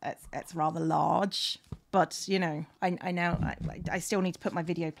because it's rather large. But, you know, I still need to put my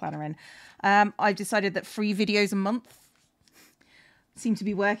video planner in. I've decided that 3 videos a month seem to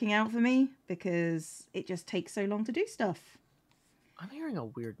be working out for me because it just takes so long to do stuff. I'm hearing a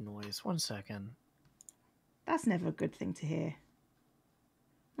weird noise. 1 second. That's never a good thing to hear.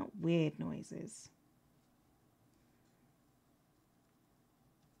 Not weird noises.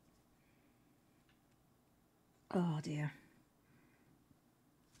 Oh dear.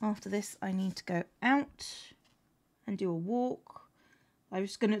 After this, I need to go out and do a walk. I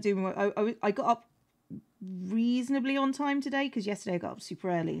was going to do... I got up reasonably on time today because yesterday I got up super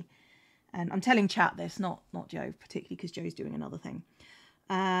early. And I'm telling chat this, not Joe, particularly because Joe's doing another thing.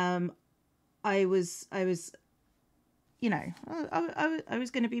 I was, you know, I was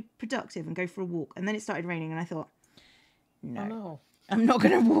going to be productive and go for a walk. And then it started raining and I thought, no, oh, no. I'm not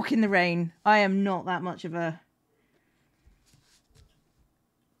going to walk in the rain. I am not that much of a...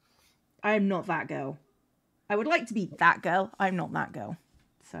 I am not that girl. I would like to be that girl. I'm not that girl.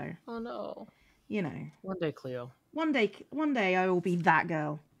 So. Oh, no. You know. One day, Cleo. One day I will be that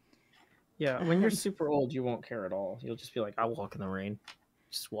girl. Yeah, when you're super old, you won't care at all. You'll just be like, I'll walk in the rain.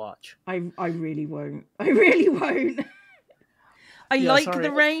 Just watch. I really won't. I really won't. I like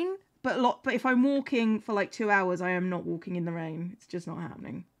the rain, but if I'm walking for like 2 hours, I am not walking in the rain. It's just not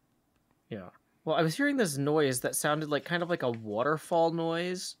happening. Yeah. Well, I was hearing this noise that sounded like kind of like a waterfall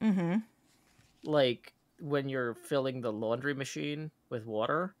noise. Mm-hmm. Like when you're filling the laundry machine with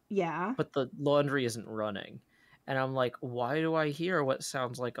water. Yeah. But the laundry isn't running. And I'm like, why do I hear what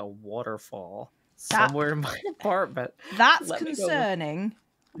sounds like a waterfall somewhere in my apartment? That's concerning.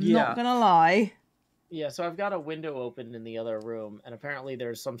 I'm not going to lie. Yeah, so I've got a window open in the other room, and apparently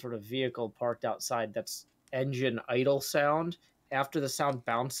there's some sort of vehicle parked outside that's engine idle sound. After the sound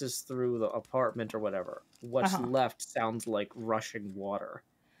bounces through the apartment or whatever, what's left sounds like rushing water.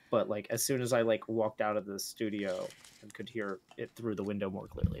 But like as soon as I like walked out of the studio and could hear it through the window more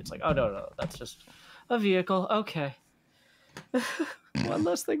clearly, it's like, oh no, that's just a vehicle. Okay. One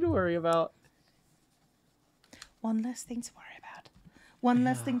less thing to worry about. One less thing to worry about. One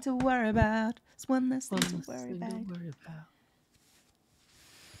less thing to worry about. It's one less thing to worry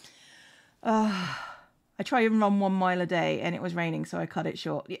about. I try and run 1 mile a day and it was raining, so I cut it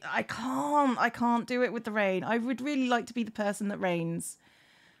short. I can't do it with the rain. I would really like to be the person that rains.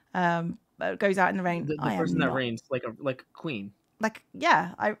 Goes out in the rain. The person that rains like a queen. Like,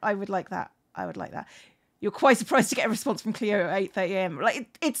 yeah, I would like that. I would like that. You're quite surprised to get a response from Cleo at 8:30 a.m.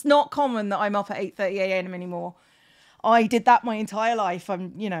 Like, it's not common that I'm up at 8:30 a.m. anymore. I did that my entire life. I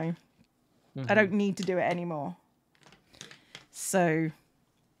don't need to do it anymore. So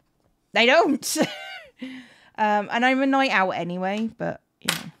they don't. And I'm a night owl anyway, but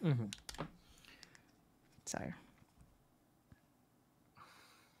so.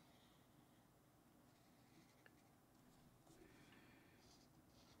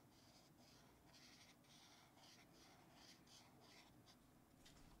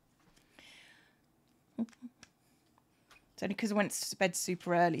 It's only because I went to bed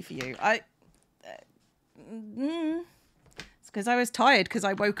super early for you. It's because I was tired because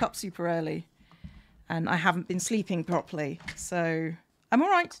I woke up super early and I haven't been sleeping properly. So I'm all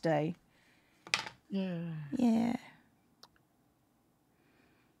right today. Yeah.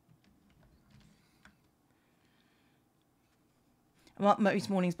 I'm up most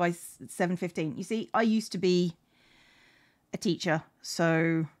mornings by 7:15. You see, I used to be a teacher,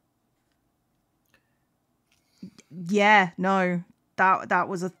 so yeah, no, that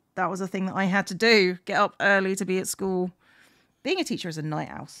was a thing that I had to do. Get up early to be at school. Being a teacher as a night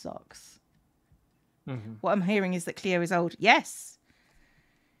owl sucks. What I'm hearing is that Cleo is old. Yes,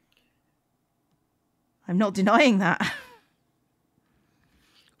 I'm not denying that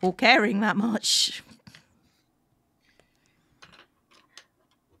or caring that much.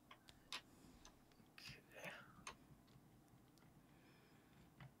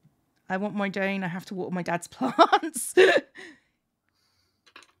 I want my Jane. I have to water my dad's plants.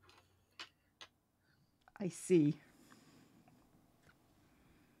 I see.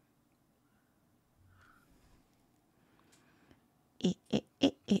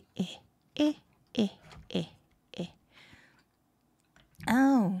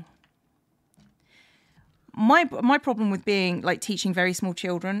 Oh. My problem with being like teaching very small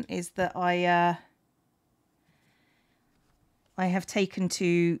children is that I have taken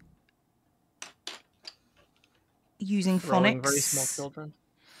to using phonics. Very small children.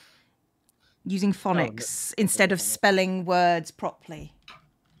 Using phonics instead of spelling words properly.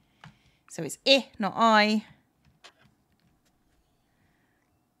 So it's not I.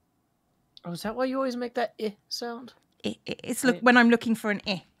 Oh, is that why you always make that sound? It's when I'm looking for an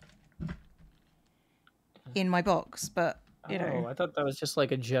in my box, but you know. I thought that was just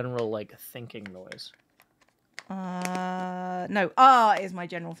like a general like thinking noise. No, is my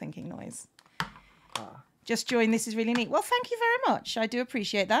general thinking noise. Just joined. This is really neat. Well, thank you very much. I do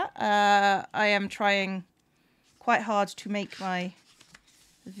appreciate that. I am trying quite hard to make my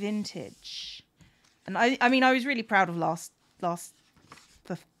vintage, and I mean, I was really proud of the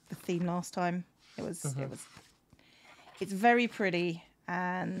theme last time. It was it's very pretty,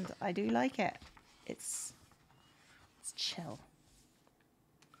 and I do like it. It's chill.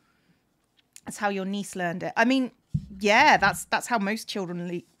 That's how your niece learned it. I mean, yeah, that's how most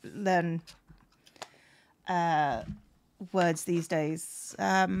children learn words these days.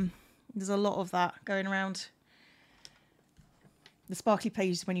 There's a lot of that going around. The sparkly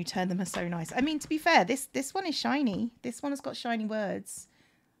pages when you turn them are so nice. I mean, to be fair, this one is shiny. This one has got shiny words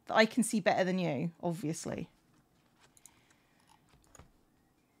that I can see better than you, obviously.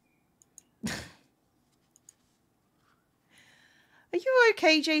 Are you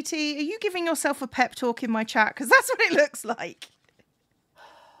okay, JT? Are you giving yourself a pep talk in my chat? Because that's what it looks like.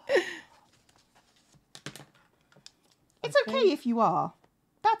 It's okay if you are.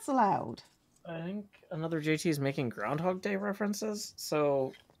 That's allowed. I think another JT is making Groundhog Day references,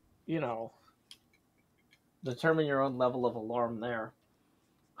 so, determine your own level of alarm there.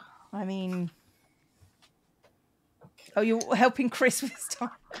 I mean... Oh, you're helping Chris with his time...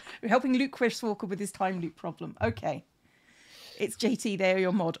 You're helping Luke Chris Walker with his time loop problem. Okay. It's JT, they're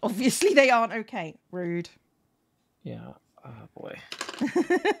your mod. Obviously they aren't okay. Rude. Yeah. Oh, boy.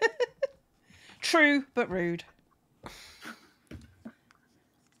 True, but rude.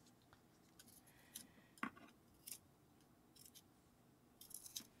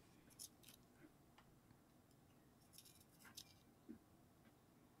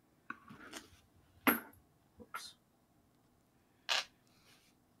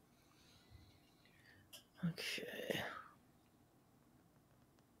 Okay.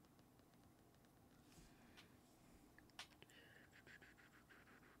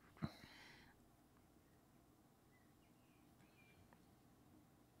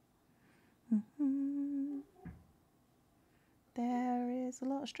 There is a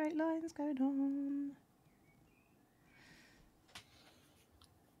lot of straight lines going on.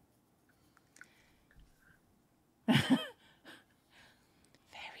 Fairies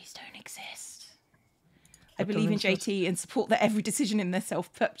don't exist. I believe in JT and support their every decision in their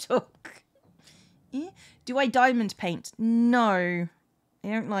self-pep talk. Yeah. Do I diamond paint? No. I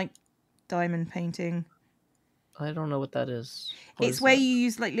don't like diamond painting. I don't know what that is. It's where you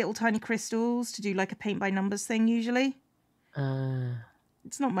use like little tiny crystals to do like a paint by numbers thing usually.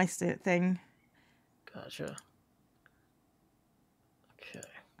 It's not my thing. Gotcha. Okay.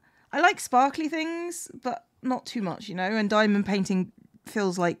 I like sparkly things, but not too much, you know, and diamond painting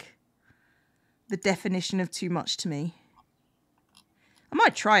feels like the definition of too much to me. I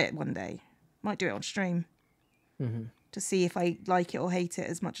might try it one day. Might do it on stream. To see if I like it or hate it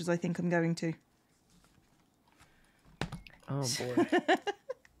as much as I think I'm going to. Oh boy.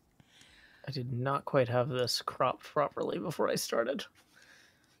 I did not quite have this cropped properly before I started.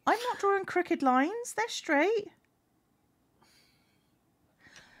 I'm not drawing crooked lines. They're straight.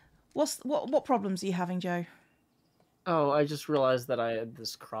 What problems are you having, Joe? Oh, I just realized that I had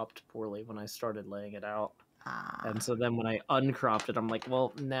this cropped poorly when I started laying it out. And so then when I uncropped it, I'm like,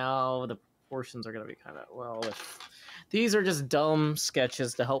 well, now the proportions are going to be kind of, well, these are just dumb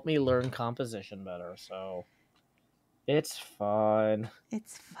sketches to help me learn composition better, so it's fine.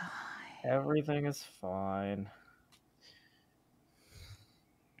 It's fine. Everything is fine.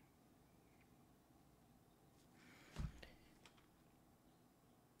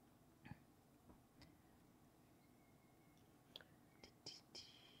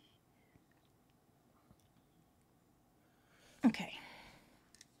 Okay.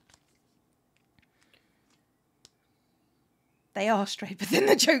 They are straight, but then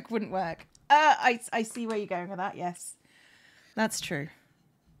the joke wouldn't work. I see where you're going with that, yes. That's true.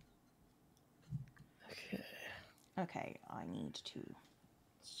 Okay. Okay, I need to...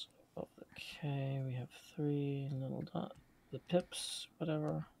 So, okay, we have 3 little dots. The pips,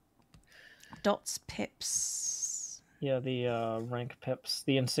 whatever. Dots, pips. Yeah, the rank pips,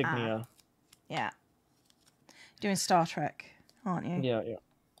 the insignia. Yeah. Doing Star Trek, aren't you?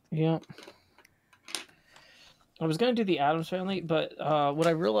 Yeah. I was going to do the Addams Family, but what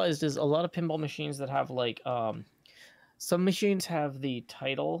I realized is a lot of pinball machines that have, like, some machines have the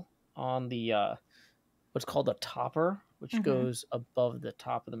title on the, what's called a topper, which goes above the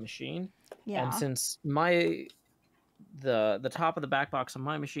top of the machine. Yeah. And since the top of the back box on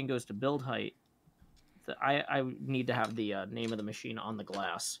my machine goes to build height, I need to have the name of the machine on the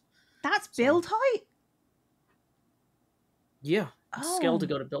glass. That's build height? Yeah, it's scaled to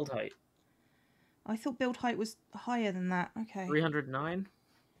go to build height. I thought build height was higher than that. Okay. 309.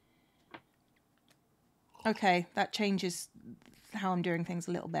 Okay, that changes how I'm doing things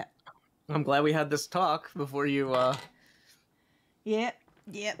a little bit. I'm glad we had this talk before you Yep.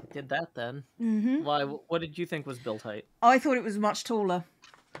 did that then. Mm-hmm. Why? What did you think was build height? I thought it was much taller.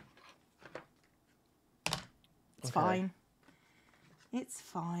 It's Okay. fine. It's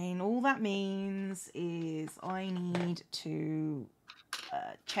fine. All that means is I need to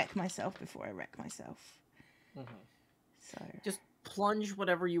check myself before I wreck myself. So just plunge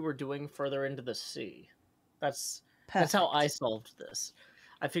whatever you were doing further into the sea. That's perfect. That's how I solved this.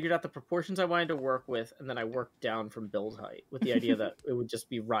 I figured out the proportions I wanted to work with, and then I worked down from build height with the idea that it would just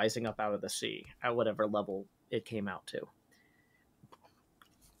be rising up out of the sea at whatever level it came out to.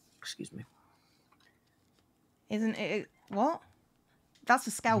 Excuse me. Isn't it? What? That's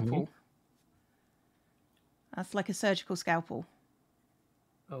a scalpel. That's like a surgical scalpel.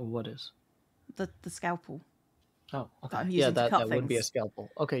 Oh, what is? The scalpel. Oh, okay. I'm using to cut that would be a things. scalpel.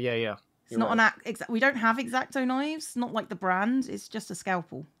 Okay, yeah. It's not right. We don't have X-Acto knives. Not like the brand. It's just a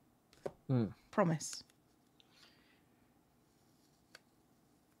scalpel. Promise.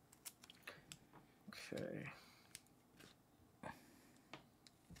 Okay.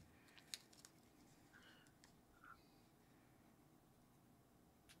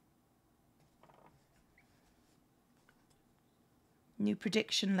 New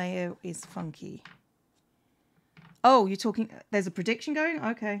prediction layer is funky. Oh, you're talking... There's a prediction going?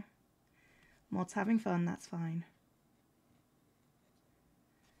 Okay. Mod's having fun. That's fine.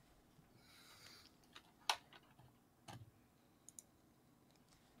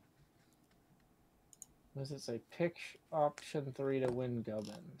 What does it say? Pick option 3 to win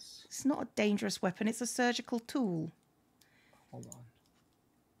gubbins. It's not a dangerous weapon. It's a surgical tool. Hold on.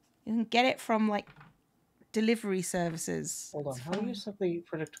 You can get it from, like, delivery services. Hold on. How do you simply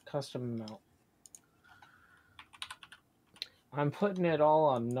predict custom amount? I'm putting it all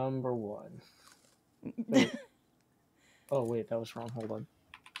on number 1. Wait. Oh, wait. That was wrong. Hold on.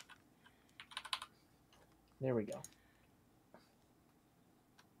 There we go.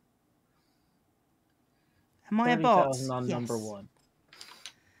 Am I a bot? 30,000 on number 1.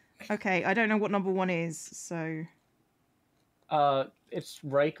 Okay, I don't know what number 1 is, so... It's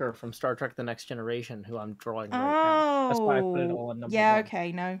Riker from Star Trek The Next Generation, who I'm drawing right now. That's why I put it all on number 1. Yeah,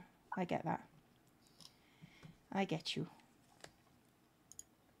 okay, no. I get that. I get you.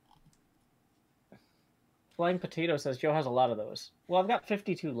 Flying Potato says Joe has a lot of those. Well, I've got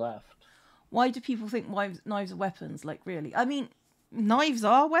 52 left. Why do people think knives are weapons? Like, really? I mean, knives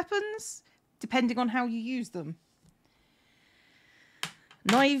are weapons, depending on how you use them.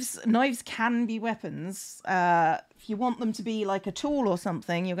 Knives can be weapons. If you want them to be like a tool or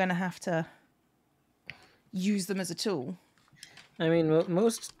something, you're going to have to use them as a tool. I mean,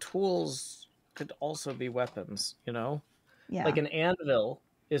 most tools could also be weapons, you know? Yeah. Like an anvil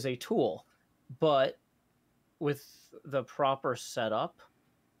is a tool, but with the proper setup,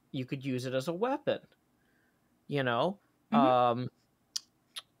 you could use it as a weapon, you know? Mm-hmm.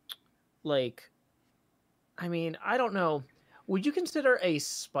 Like, I mean, I don't know. Would you consider a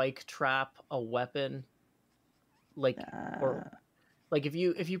spike trap a weapon? Like, or like if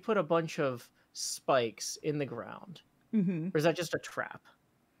you put a bunch of spikes in the ground, or is that just a trap?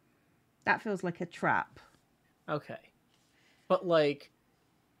 That feels like a trap. Okay, but like,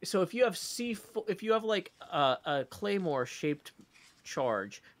 so if you have like a claymore shaped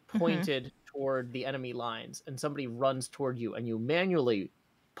charge pointed toward the enemy lines, and somebody runs toward you, and you manually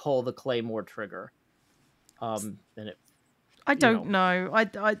pull the claymore trigger, then it. I don't know.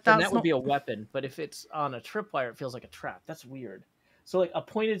 That would be a weapon, but if it's on a tripwire, it feels like a trap. That's weird. So, like a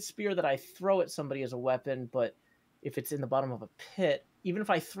pointed spear that I throw at somebody is a weapon, but if it's in the bottom of a pit, even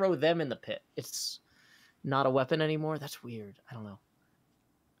if I throw them in the pit, it's not a weapon anymore. That's weird. I don't know.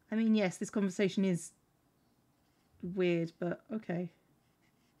 I mean, yes, this conversation is weird, but okay.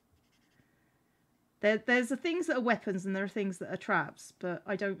 There's the things that are weapons and there are things that are traps, but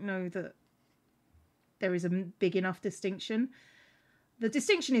I don't know that there is a big enough distinction. The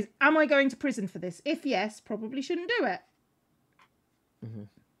distinction is, am I going to prison for this? If yes, probably shouldn't do it. Mm-hmm.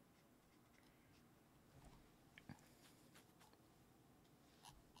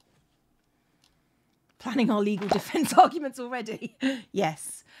 Planning our legal defense arguments already.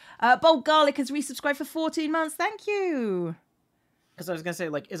 Yes. Bold Garlic has resubscribed for 14 months. Thank you. Because I was going to say,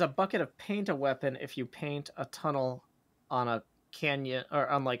 like, is a bucket of paint a weapon if you paint a tunnel on a canyon or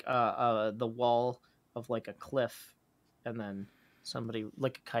on like the wall of like a cliff, and then somebody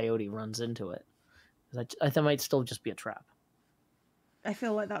like a coyote runs into it? That might still just be a trap. I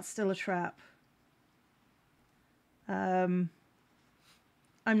feel like that's still a trap. I'm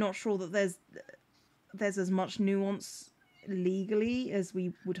not sure that there's as much nuance legally as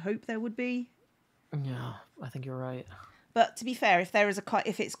we would hope there would be. Yeah, I think you're right. But to be fair, if there's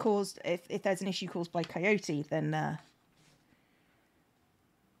an issue caused by coyote, then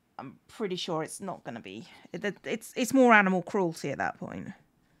I'm pretty sure it's not going to be. It's more animal cruelty at that point.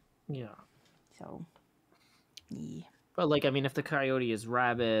 Yeah. So, yeah. But like, I mean, if the coyote is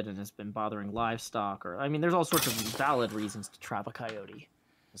rabid and has been bothering livestock, or I mean, there's all sorts of valid reasons to trap a coyote,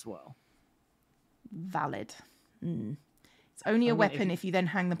 as well. Valid. It's only a weapon if you then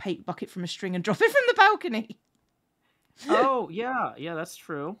hang the paint bucket from a string and drop it from the balcony. Oh, yeah, that's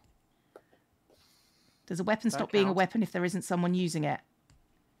true. Does a weapon stop being a weapon if there isn't someone using it?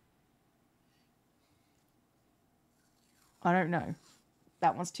 I don't know.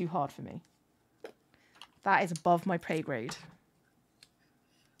 That one's too hard for me. That is above my pay grade.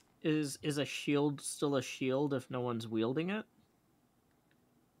 Is a shield still a shield if no one's wielding it?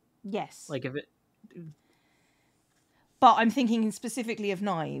 Yes. Like if it... But I'm thinking specifically of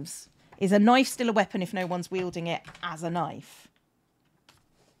knives. Is a knife still a weapon if no one's wielding it as a knife?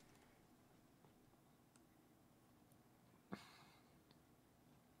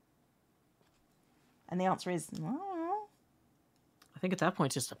 And the answer is, oh. I think at that point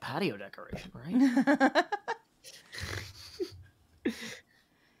it's just a patio decoration, right?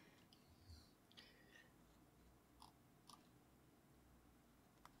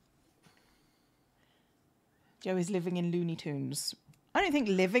 Joe is living in Looney Tunes. I don't think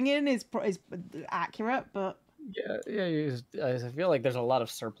living in is accurate, but... Yeah. I feel like there's a lot of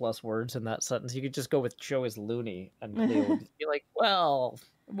surplus words in that sentence. You could just go with Joe is loony, and Cleo would be like, well,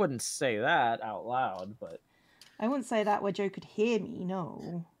 I wouldn't say that out loud, but... I wouldn't say that where Joe could hear me,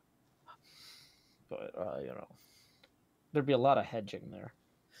 no. But, there'd be a lot of hedging there.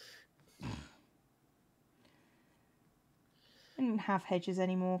 I don't have hedges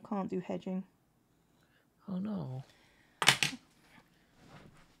anymore. Can't do hedging. Oh, no.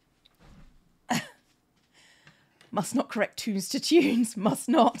 Must not correct tunes to tunes. Must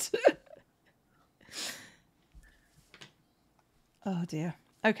not. Oh dear.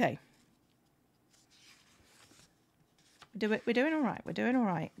 Okay. We're doing all right. We're doing all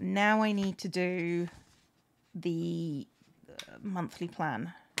right. Now I need to do the monthly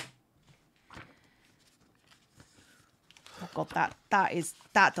plan. Oh god,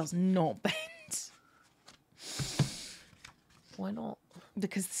 that does not bend. Why not?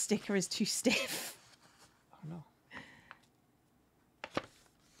 Because the sticker is too stiff. Oh no.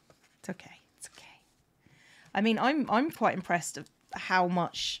 It's okay. It's okay. I mean, I'm quite impressed of how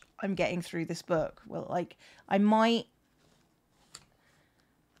much I'm getting through this book. Well, like I might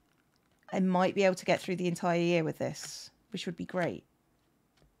be able to get through the entire year with this, which would be great.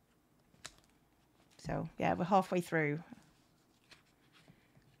 So yeah, we're halfway through.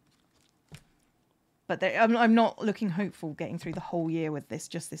 But I'm not looking hopeful getting through the whole year with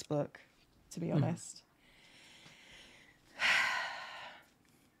just this book, to be honest.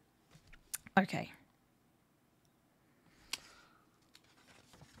 Okay.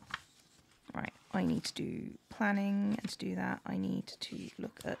 Right, I need to do planning, and to do that I need to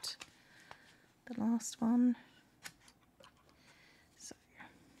look at the last one. So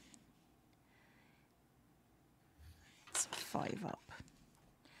it's 5 up.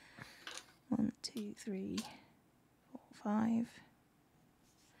 1, 2, 3, 4, 5. 1,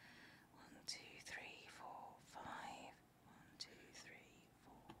 2, 3, 4, 5. 1, 2, 3,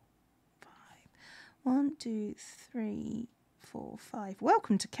 4, 5. 1, 2, 3, 4, 5.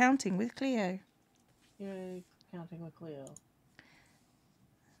 Welcome to Counting with Cleo. Yay, Counting with Cleo.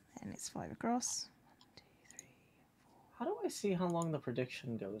 And it's 5 across. 1, 2, 3, 4. How do I see how long the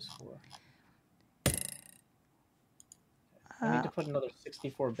prediction goes for? I need to put another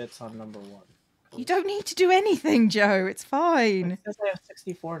 64 bits on number 1. You don't need to do anything, Joe. It's fine. It says I have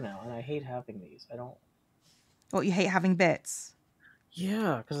 64 now, and I hate having these. I don't... What, you hate having bits?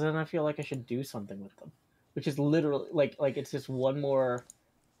 Yeah, because then I feel like I should do something with them. Which is literally, like it's just one more,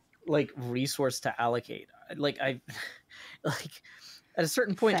 like, resource to allocate. Like, at a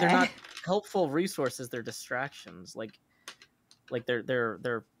certain point, Fair. they're not helpful resources, they're distractions. Like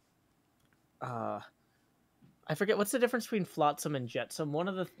they're I forget what's the difference between flotsam and jetsam. One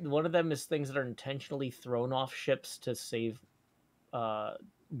of them is things that are intentionally thrown off ships to save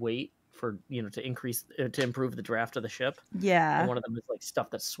weight for to improve the draft of the ship. Yeah. And one of them is like stuff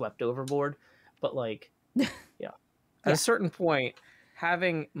that's swept overboard. But like, yeah, at a certain point,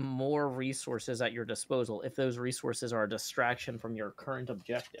 having more resources at your disposal, if those resources are a distraction from your current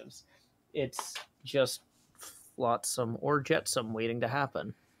objectives, it's just flotsam or jetsam waiting to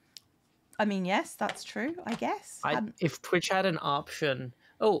happen. I mean, yes, that's true, I guess. If Twitch had an option...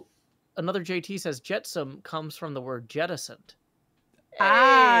 Oh, another JT says jetsam comes from the word jettisoned.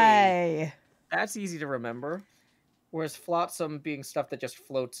 Hey! That's easy to remember. Whereas flotsam being stuff that just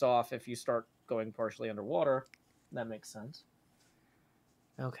floats off if you start going partially underwater. That makes sense.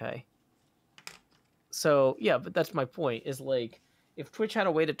 Okay. So, yeah, but that's my point, is like, if Twitch had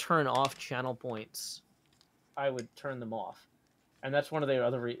a way to turn off channel points, I would turn them off. And that's one of the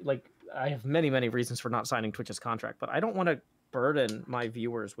other... I have many, many reasons for not signing Twitch's contract, but I don't want to burden my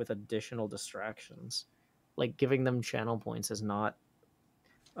viewers with additional distractions. Like, giving them channel points is not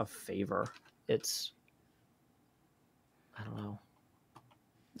a favor. It's... I don't know.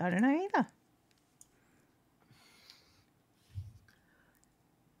 I don't know either.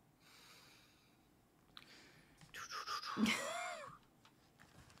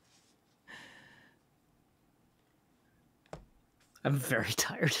 I'm very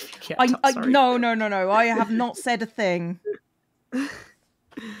tired if you can't. No. I have not said a thing.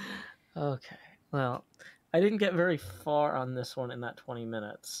 Okay. Well, I didn't get very far on this one in that 20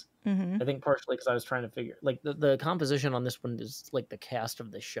 minutes. Mm-hmm. I think partially because I was trying to figure... Like, the composition on this one is, like, the cast of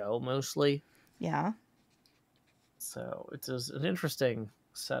the show, mostly. Yeah. So, it's an interesting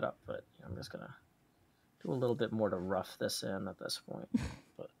setup, but I'm just going to do a little bit more to rough this in at this point.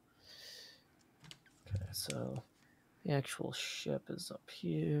 But okay, so... The actual ship is up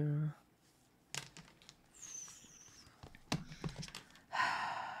here.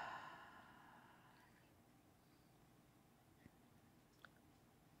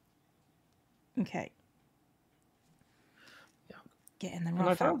 Okay. Yeah. Getting the And I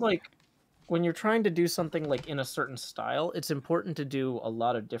rough found out. like when you're trying to do something like in a certain style, it's important to do a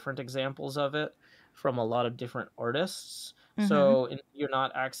lot of different examples of it from a lot of different artists. Mm-hmm. So you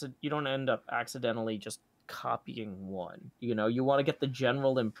don't end up accidentally just copying one. You want to get the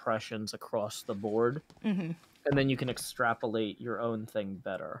general impressions across the board, and then you can extrapolate your own thing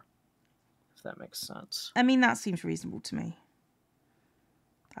better, if that makes sense. I mean, that seems reasonable to me.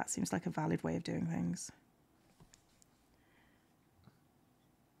 That seems like a valid way of doing things.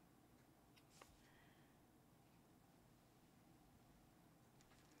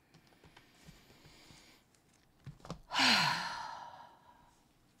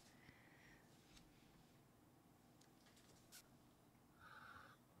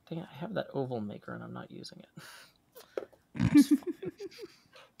 Dang it, I have that oval maker and I'm not using it.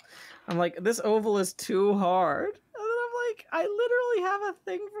 I'm like, this oval is too hard. And then I'm like, I literally have a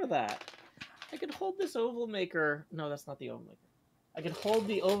thing for that. I could hold this oval maker. No, that's not the oval maker. I could hold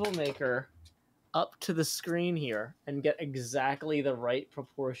the oval maker up to the screen here and get exactly the right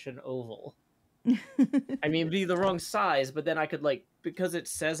proportion oval. I mean, it'd be the wrong size, but then I could, like, because it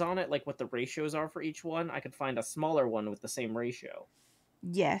says on it, like, what the ratios are for each one, I could find a smaller one with the same ratio.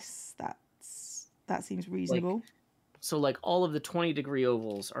 Yes, that seems reasonable. Like, so, like, all of the 20-degree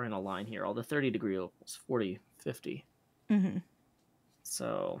ovals are in a line here. All the 30-degree ovals, 40, 50. Mm-hmm.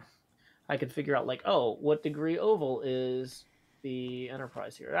 So I could figure out, like, oh, what degree oval is the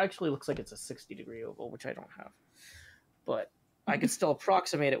Enterprise here? It actually looks like it's a 60-degree oval, which I don't have. But I could still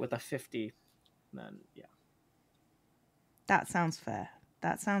approximate it with a 50. Then, yeah. That sounds fair.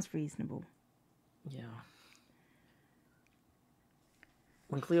 That sounds reasonable. Yeah.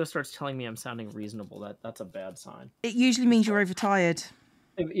 When Cleo starts telling me I'm sounding reasonable, that's a bad sign. It usually means you're overtired.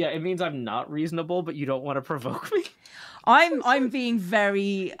 It means I'm not reasonable, but you don't want to provoke me. I'm being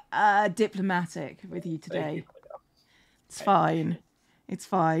very diplomatic with you today. It's fine. It's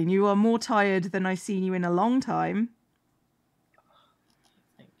fine. You are more tired than I've seen you in a long time.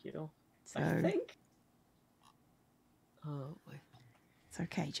 Thank you. So, I think. Oh boy. It's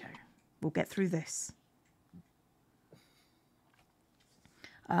okay, Joe. We'll get through this.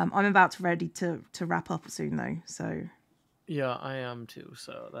 I'm about ready to wrap up soon, though. So. Yeah, I am too.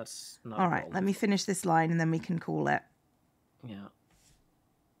 So that's not. All right. Let me finish this line, and then we can call it. Yeah.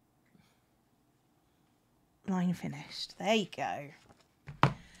 Line finished. There you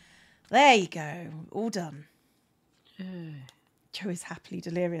go. There you go. All done. Yay. Joe is happily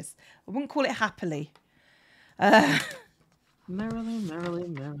delirious. I wouldn't call it happily. Merrily, merrily,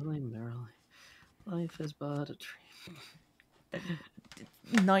 merrily, merrily. Life is but a dream.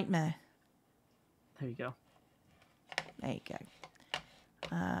 Nightmare. There you go. There you go.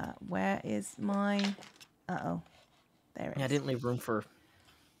 Where is my... Uh-oh. There it is. Yeah, I didn't leave room for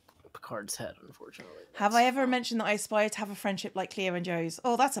Picard's head, unfortunately. Have I ever mentioned that I aspire to have a friendship like Cleo and Joe's?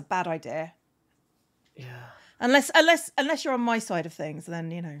 Oh, that's a bad idea. Yeah. Unless you're on my side of things,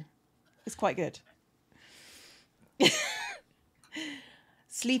 then, you know, it's quite good.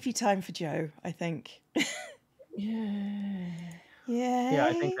 Sleepy time for Joe, I think. Yeah. Yeah. Yeah,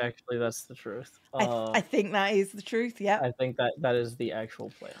 I think actually that's the truth. I think that is the truth, yeah. I think that is the actual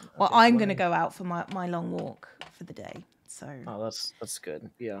plan. Well, I'm going to go out for my long walk for the day, so... Oh, that's good.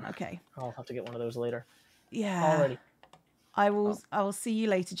 Yeah. Okay. I'll have to get one of those later. Yeah. Alrighty. I will see you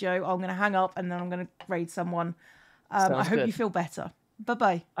later, Joe. I'm going to hang up and then I'm going to raid someone. I hope you feel better.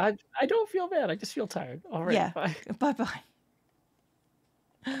 Bye-bye. I don't feel bad. I just feel tired. All right. Yeah. Bye. Bye-bye.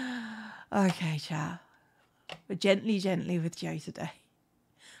 Okay, ciao. We're gently with Joe today.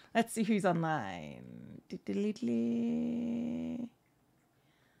 Let's see who's online.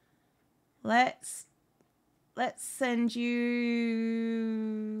 Let's send you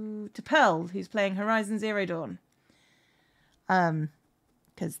to Pearl, who's playing Horizon Zero Dawn.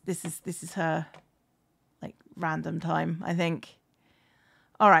 Because this is her like random time, I think.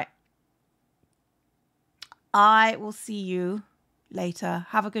 All right. I will see you later.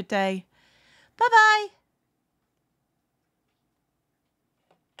 Have a good day. Bye-bye.